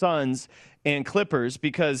today, Suns and Clippers,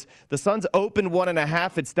 because the Suns opened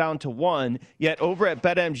 1.5. It's down to 1. Yet over at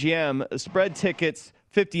BetMGM, spread tickets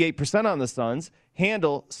 58% on the Suns,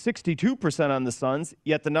 handle 62% on the Suns.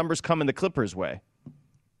 Yet the numbers come in the Clippers' way.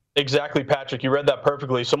 Exactly, Patrick. You read that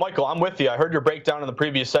perfectly. So, Michael, I'm with you. I heard your breakdown in the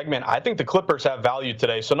previous segment. I think the Clippers have value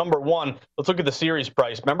today. So, number one, let's look at the series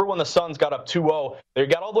price. Remember when the Suns got up 2-0? They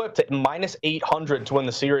got all the way up to minus 800 to win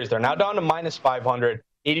the series. They're now down to minus 500.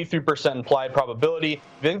 83% implied probability. If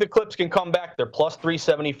you think the Clips can come back, they're plus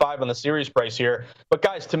 375 on the series price here. But,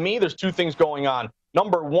 guys, to me, there's two things going on.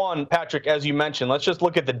 Number one, Patrick, as you mentioned, let's just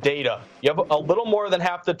look at the data. You have a little more than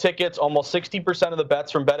half the tickets, almost 60% of the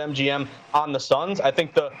bets from BetMGM on the Suns. I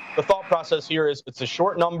think the thought process here is it's a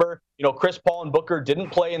short number. Chris Paul and Booker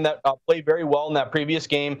didn't play very well in that previous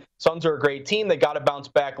game. Suns are a great team. They got to bounce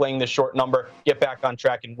back, laying this short number, get back on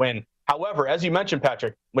track and win. However, as you mentioned,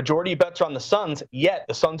 Patrick, majority bets are on the Suns, yet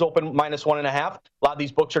the Suns open -1.5. A lot of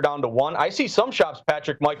these books are down to 1. I see some shops,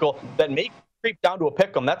 Patrick, Michael, that make creep down to a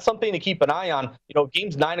pick'em. That's something to keep an eye on.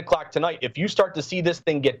 Game's 9 o'clock tonight. If you start to see this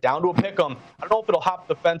thing get down to a pick'em, I don't know if it'll hop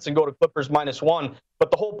the fence and go to Clippers -1.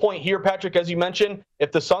 But the whole point here, Patrick, as you mentioned,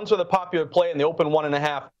 if the Suns are the popular play and they open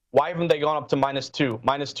 1.5, why haven't they gone up to -2,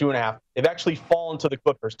 -2.5? They've actually fallen to the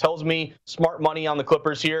Clippers. Tells me smart money on the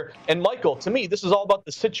Clippers here. And Michael, to me, this is all about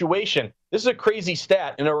the situation. This is a crazy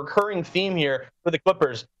stat and a recurring theme here for the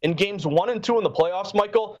Clippers. In games 1 and 2 in the playoffs,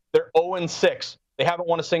 Michael, they're 0-6. They haven't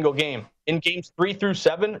won a single game. In games 3 through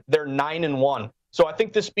 7, they're 9-1. So I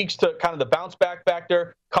think this speaks to kind of the bounce back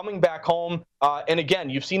factor, coming back home. And again,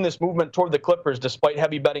 you've seen this movement toward the Clippers despite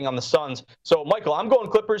heavy betting on the Suns. So, Michael, I'm going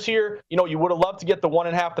Clippers here. You would have loved to get the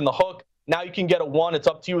 1.5 in the hook. Now you can get a 1. It's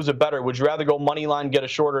up to you as a bettor. Would you rather go money line, get a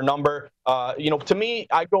shorter number? To me,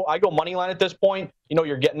 I go money line at this point.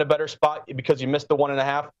 You're getting a better spot because you missed the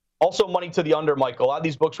 1.5. Also, money to the under, Michael. A lot of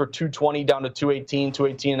these books were 220 down to 218,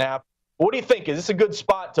 218.5. What do you think? Is this a good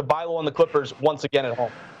spot to buy low on the Clippers once again at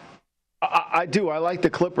home? I do. I like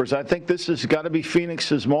the Clippers. I think this has got to be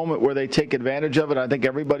Phoenix's moment where they take advantage of it. I think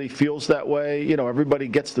everybody feels that way. Everybody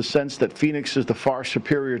gets the sense that Phoenix is the far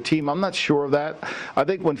superior team. I'm not sure of that. I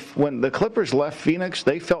think when the Clippers left Phoenix,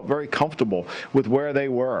 they felt very comfortable with where they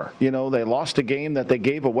were. They lost a game that they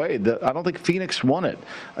gave away. I don't think Phoenix won it.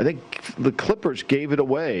 I think the Clippers gave it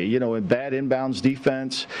away, in bad inbounds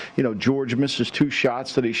defense. George misses 2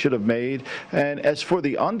 shots that he should have made. And as for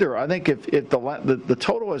the under, I think if the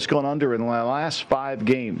total has gone under in the last 5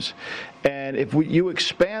 games. And if you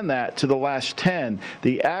expand that to the last 10,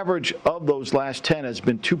 the average of those last 10 has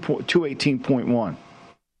been 218.1.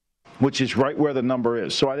 which is right where the number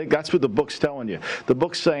is. So I think that's what the book's telling you. The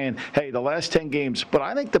book's saying, hey, the last 10 games, but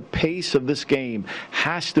I think the pace of this game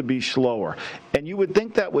has to be slower. And you would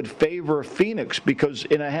think that would favor Phoenix because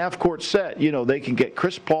in a half-court set, they can get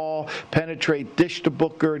Chris Paul, penetrate, dish to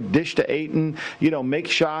Booker, dish to Ayton, make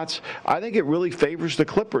shots. I think it really favors the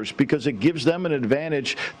Clippers because it gives them an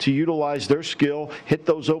advantage to utilize their skill, hit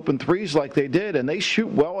those open threes like they did, and they shoot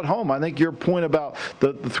well at home. I think your point about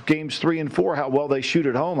the games 3 and 4, how well they shoot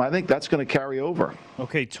at home, I think that's going to carry over.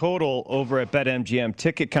 Okay, total over at BetMGM.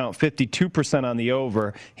 Ticket count 52% on the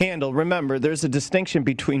over. Handle, remember, there's a distinction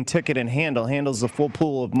between ticket and handle. Handle's the full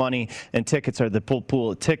pool of money, and tickets are the full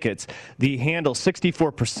pool of tickets. The handle,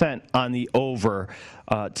 64% on the over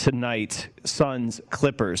tonight, Suns,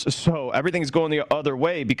 Clippers. So everything's going the other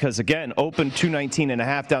way because, again, open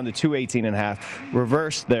 219.5 down to 218.5.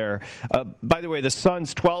 Reverse there. By the way, the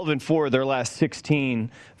Suns 12-4 their last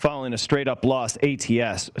 16 following a straight-up loss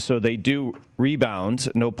ATS. So they do rebound,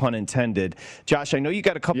 no pun intended. Josh, I know you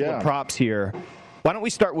got a couple of props here. Why don't we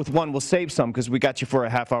start with one? We'll save some because we got you for a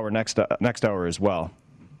half hour next hour as well.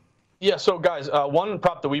 Yeah, so guys, one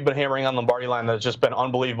prop that we've been hammering on Lombardi line that's just been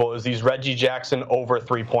unbelievable is these Reggie Jackson over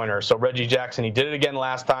 3-pointers. So Reggie Jackson, he did it again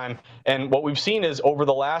last time. And what we've seen is over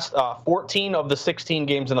the last 14 of the 16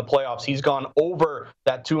 games in the playoffs, he's gone over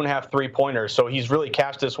that 2.5 3-pointers. So he's really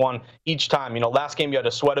cashed this one each time. Last game you had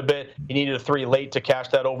to sweat a bit. You needed a 3 late to cash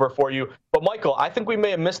that over for you. But Michael, I think we may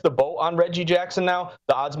have missed the boat on Reggie Jackson now.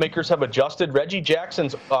 The odds makers have adjusted. Reggie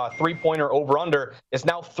Jackson's 3-pointer over-under is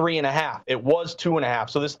now 3.5. It was 2.5.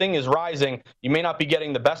 So this thing is rising. You may not be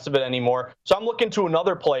getting the best of it anymore. So I'm looking to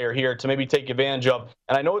another player here to maybe take advantage of.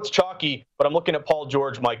 And I know it's chalky, but I'm looking at Paul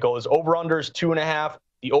George, Michael. His over-under is 2.5.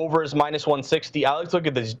 The over is -160. I like to look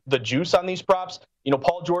at the juice on these props.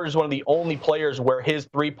 Paul George is one of the only players where his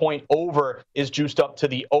 3-point over is juiced up to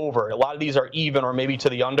the over. A lot of these are even or maybe to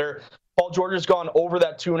the under. Paul George has gone over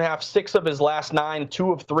that 2.5, 6 of his last 9,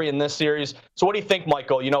 2 of 3 in this series. So what do you think,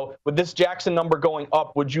 Michael? With this Jackson number going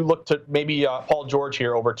up, would you look to maybe Paul George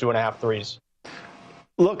here over 2.5 threes?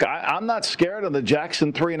 Look, I'm not scared of the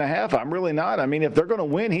Jackson 3.5. I'm really not. I mean, if they're going to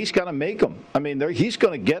win, he's got to make them. I mean, he's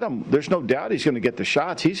going to get them. There's no doubt he's going to get the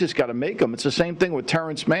shots. He's just got to make them. It's the same thing with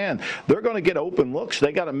Terrence Mann. They're going to get open looks.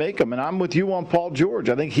 They got to make them. And I'm with you on Paul George.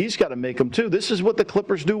 I think he's got to make them too. This is what the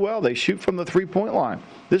Clippers do well. They shoot from the 3-point line.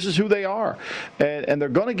 This is who they are. And they're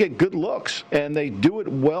going to get good looks. And they do it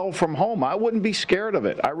well from home. I wouldn't be scared of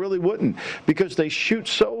it. I really wouldn't. Because they shoot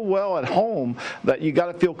so well at home that you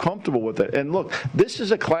got to feel comfortable with it. And look, this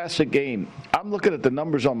is a classic game. I'm looking at the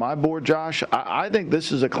numbers on my board, Josh. I think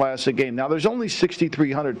this is a classic game. Now, there's only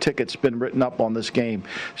 6,300 tickets been written up on this game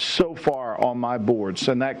so far on my boards,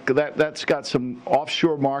 and that's got some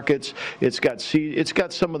offshore markets. It's got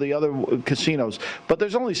some of the other casinos, but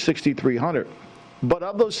there's only 6,300. But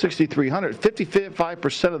of those 6,300,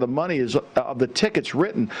 55% of the money of the tickets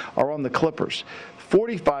written are on the Clippers.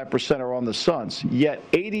 45% are on the Suns. Yet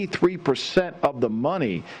 83% of the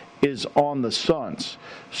money is on the Suns.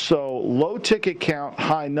 So low ticket count,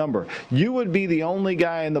 high number. You would be the only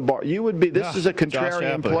guy in the bar. You would be. This is a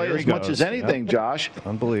contrarian play as much as anything, Josh.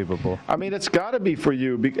 Unbelievable. I mean, it's got to be for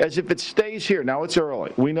you, because if it stays here, now it's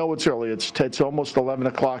early. We know it's early. It's almost 11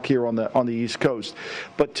 o'clock here on the East Coast.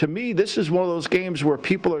 But to me, this is one of those games where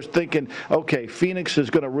people are thinking, okay, Phoenix is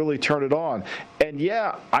going to really turn it on. And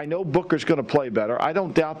yeah, I know Booker's going to play better. I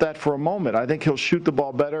don't doubt that for a moment. I think he'll shoot the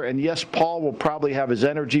ball better. And yes, Paul will probably have his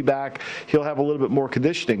energy back. He'll have a little bit more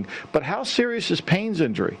conditioning. But how serious is Payne's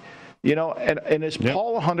injury? You know, and is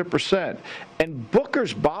Paul 100%? And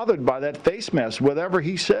Booker's bothered by that face mask, whatever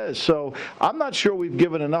he says. So I'm not sure we've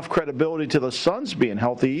given enough credibility to the Suns being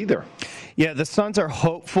healthy either. Yeah, the Suns are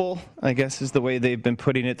hopeful, I guess is the way they've been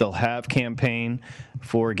putting it. They'll have campaign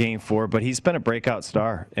for Game 4, but he's been a breakout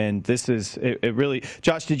star. And this is it really.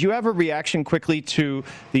 Josh, did you have a reaction quickly to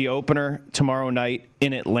the opener tomorrow night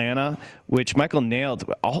in Atlanta, which Michael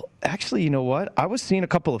nailed? Actually, you know what? I was seeing a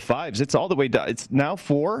couple of 5s. It's all the way down. It's now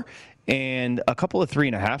 4. And a couple of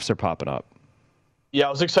 3.5s are popping up. Yeah, I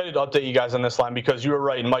was excited to update you guys on this line because you were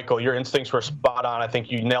right, Michael. Your instincts were spot on. I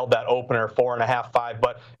think you nailed that opener, 4.5, 5.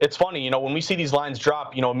 But it's funny, you know, when we see these lines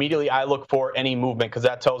drop, you know, immediately I look for any movement because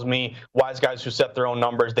that tells me wise guys who set their own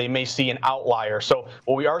numbers, they may see an outlier. So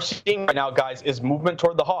what we are seeing right now, guys, is movement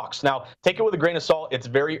toward the Hawks. Now, take it with a grain of salt. It's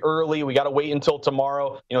very early. We got to wait until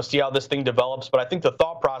tomorrow, you know, see how this thing develops. But I think the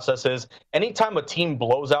thought process is anytime a team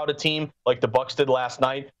blows out a team like the Bucks did last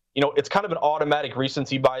night, you know, it's kind of an automatic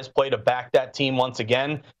recency bias play to back that team once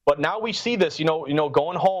again. But now we see this, you know,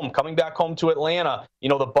 going home, coming back home to Atlanta. You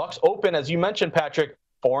know, the Bucks open, as you mentioned, Patrick,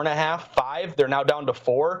 4.5, 5. They're now down to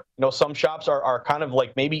 4. You know, some shops are kind of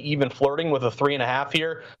like maybe even flirting with a 3.5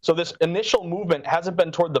 here. So this initial movement hasn't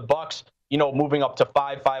been toward the Bucks, you know, moving up to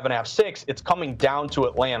 5, 5.5, 6. It's coming down to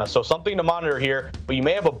Atlanta. So something to monitor here. But you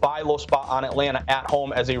may have a buy low spot on Atlanta at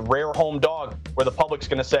home as a rare home dog, where the public's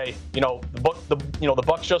going to say, you know, the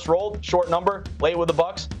Bucks just rolled, short number, lay with the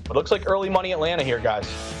Bucks. But it looks like early money Atlanta here, guys.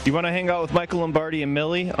 You want to hang out with Michael Lombardi and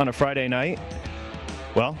Millie on a Friday night?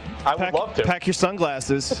 Well, I would love to. Pack your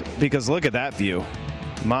sunglasses because look at that view.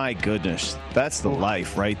 My goodness, that's the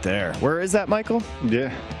life right there. Where is that, Michael?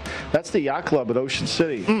 Yeah, that's the yacht club at Ocean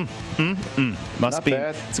City. Must Not be.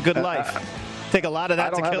 bad. It's a good life. Take a lot of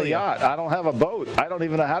that to kill you. I don't have a yacht. I don't have a boat. I don't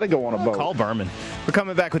even know how to go on a boat. Call Berman. We're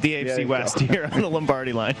coming back with the AFC West here on the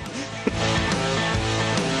Lombardi line.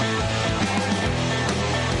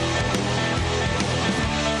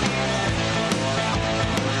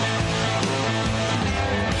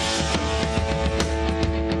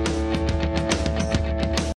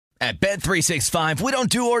 At Bet365, we don't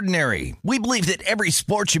do ordinary. We believe that every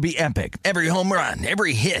sport should be epic. Every home run,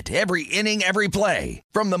 every hit, every inning, every play.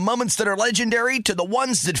 From the moments that are legendary to the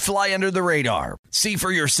ones that fly under the radar. See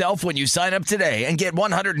for yourself when you sign up today and get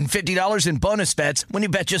 $150 in bonus bets when you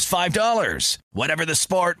bet just $5. Whatever the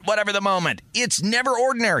sport, whatever the moment, it's never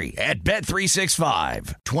ordinary at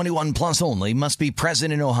Bet365. 21 plus only. Must be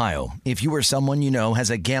present in Ohio. If you or someone you know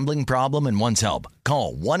has a gambling problem and wants help,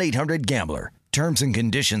 call 1-800-GAMBLER. Terms and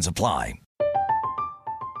conditions apply.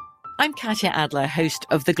 I'm Katya Adler, host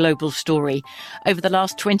of The Global Story. Over the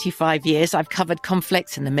last 25 years, I've covered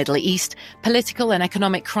conflicts in the Middle East, political and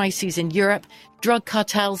economic crises in Europe, drug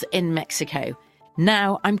cartels in Mexico.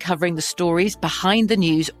 Now I'm covering the stories behind the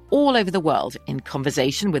news all over the world in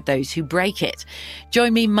conversation with those who break it.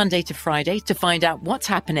 Join me Monday to Friday to find out what's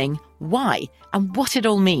happening, why, and what it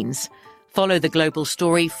all means. Follow The Global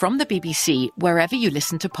Story from the BBC wherever you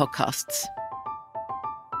listen to podcasts.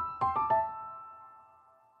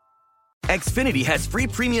 Xfinity has free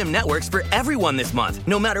premium networks for everyone this month,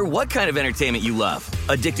 no matter what kind of entertainment you love.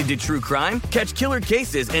 Addicted to true crime? Catch killer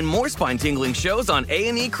cases and more spine-tingling shows on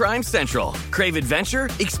A&E Crime Central. Crave adventure?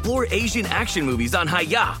 Explore Asian action movies on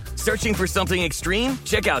Hi-YAH. Searching for something extreme?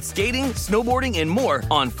 Check out skating, snowboarding, and more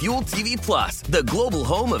on Fuel TV Plus, the global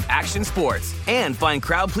home of action sports. And find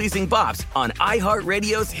crowd-pleasing bops on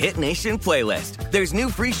iHeartRadio's Hit Nation playlist. There's new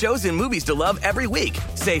free shows and movies to love every week.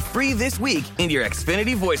 Say free this week in your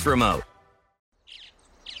Xfinity voice remote.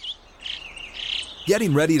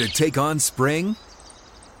 Getting ready to take on spring?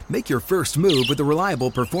 Make your first move with the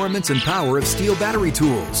reliable performance and power of Steel battery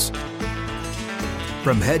tools.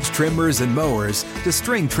 From hedge trimmers and mowers to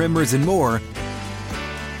string trimmers and more,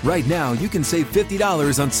 right now you can save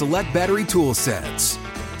 $50 on select battery tool sets.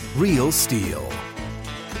 Real Steel.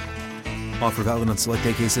 Offer valid on select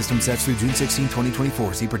AK system sets through June 16,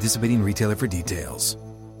 2024. See participating retailer for details.